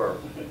probably were,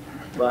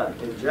 but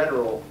in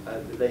general,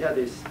 they had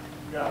these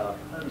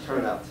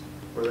turnouts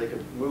where they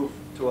could move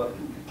to a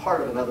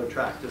part of another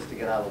track just to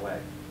get out of the way.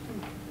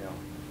 You know,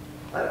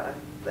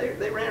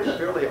 they ran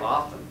fairly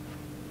often.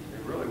 They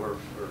really were,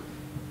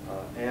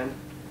 and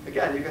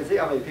again, you can see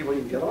how many people you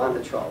can get on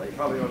the trolley. You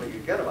probably only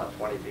could get about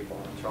 20 people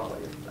on the trolley.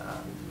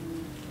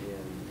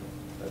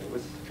 But it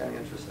was kind of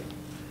interesting.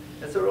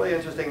 It's a really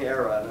interesting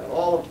era, and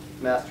all of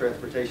mass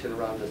transportation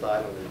around this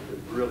island is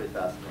really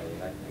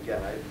fascinating.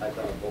 I've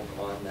done a book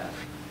on that,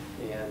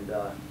 and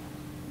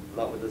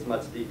not with as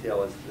much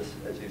detail as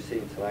you've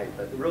seen tonight,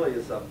 but it really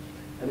is an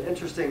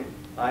interesting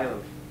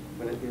island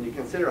when you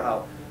consider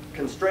how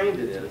constrained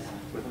it is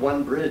with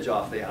one bridge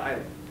off the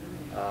island.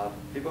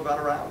 People got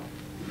around,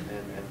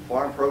 and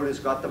farm produce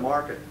got to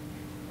market,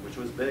 which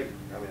was big.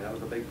 I mean, that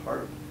was a big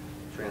part of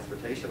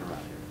transportation around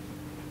here.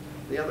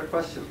 Any other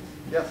questions?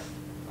 Yes?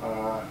 I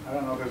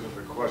don't know if this is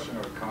a question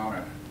or a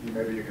comment.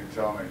 Maybe you can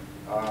tell me.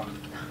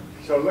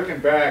 So looking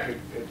back, it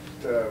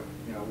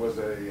was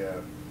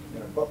a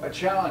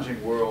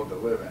challenging world to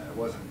live in. It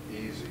wasn't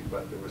easy,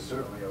 but there was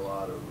certainly a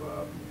lot of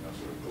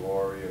sort of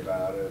glory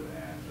about it, and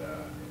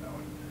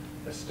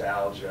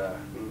nostalgia.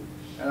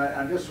 And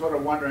I'm just sort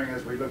of wondering,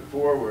 as we look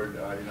forward,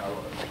 are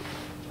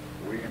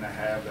we going to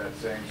have that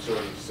same sort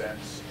of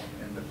sense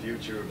in the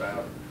future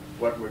about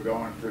what we're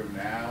going through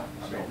now?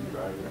 I mean,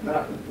 I'm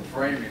not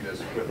framing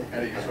this with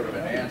any sort of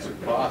an answer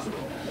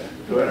possible,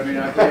 but I mean,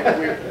 I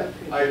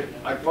think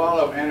I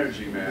follow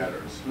Energy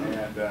Matters,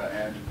 and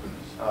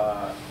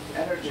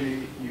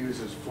energy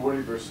uses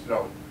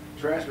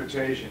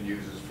transportation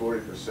uses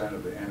 40%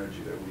 of the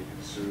energy that we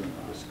consume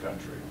in this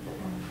country.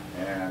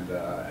 And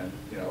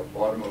you know,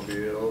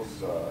 automobiles,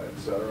 et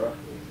cetera,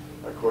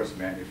 of course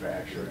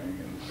manufacturing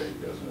and big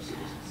businesses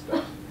and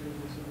stuff.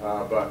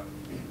 But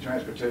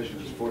transportation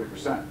is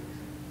 40%.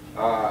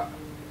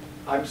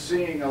 I'm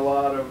seeing a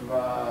lot of,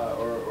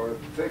 or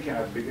thinking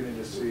I'm beginning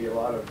to see a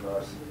lot of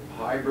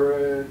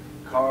hybrid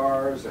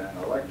cars and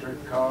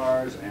electric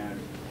cars and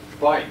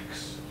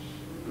bikes.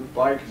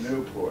 Bike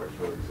Newport,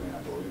 for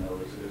example, you know,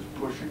 is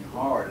pushing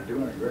hard and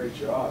doing a great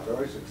job,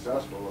 very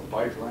successful with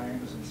bike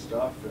lanes and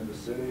stuff in the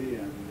city,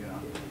 and you know,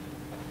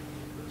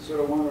 sort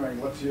of wondering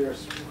what's your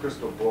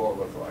crystal ball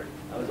look like?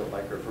 I was a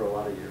biker for a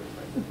lot of years.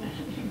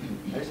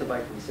 I used to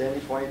bike from Sandy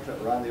Point to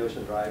around the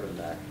Ocean Drive and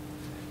back,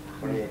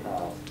 28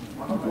 miles.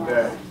 A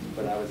day.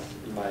 When I was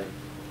in my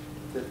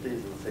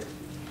 50s and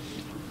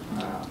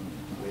 60s,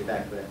 way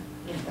back then.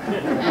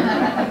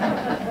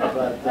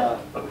 But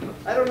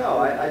I don't know.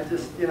 I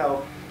just, you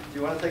know, do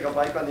you want to take a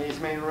bike on the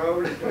East Main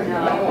Road?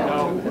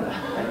 No.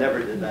 I never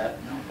did that.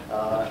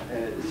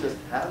 And it's just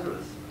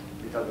hazardous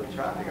because of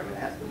traffic. I mean,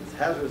 it's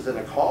hazardous in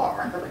a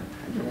car,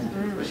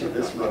 especially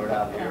this road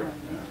out here.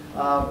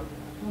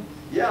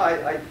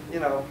 Yeah, you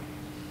know,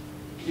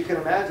 you can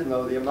imagine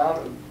though the amount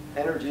of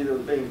energy that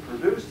was being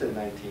produced in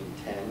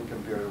 1910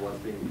 compared to what's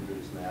being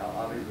produced now.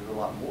 Obviously, there's a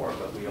lot more,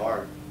 but we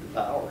are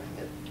devouring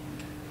it.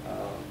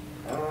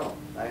 I don't know.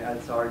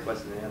 It's a hard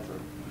question to answer.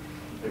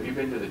 Have you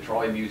been to the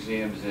trolley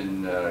museums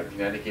in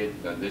Connecticut,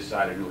 on this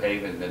side of New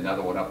Haven, and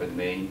another one up in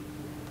Maine?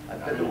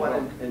 I've been to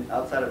one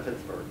outside of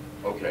Pittsburgh.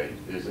 Okay,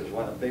 is There's it?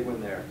 one, a big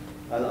one there.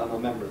 I'm a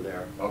member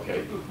there,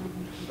 Okay.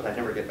 but I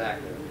never get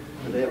back there.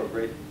 But they have a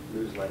great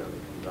newsletter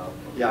that comes out.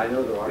 Yeah, I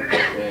know there are.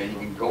 And you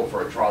can go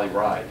for a trolley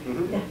ride.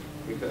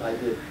 I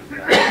did.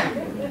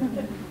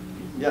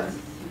 Yes.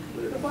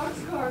 The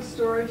boxcar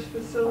storage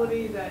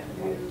facility that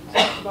you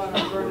talked about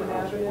on Vernon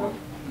Avenue,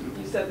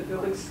 you said the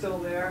building's still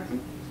there.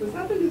 Was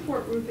that the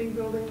Newport Roofing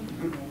building?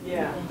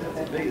 Yeah.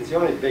 It's the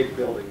only big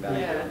building back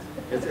there.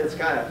 It's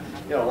kind of,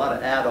 you know, a lot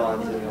of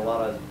add-ons and a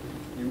lot of,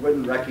 you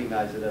wouldn't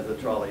recognize it as a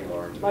trolley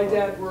yard. My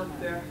dad worked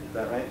there. Is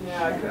that right?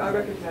 Yeah, I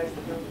recognize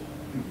the building.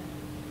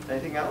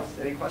 Anything else?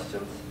 Any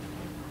questions?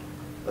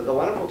 It was a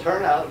wonderful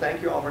turnout.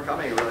 Thank you all for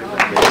coming. Really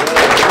appreciate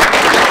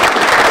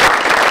it.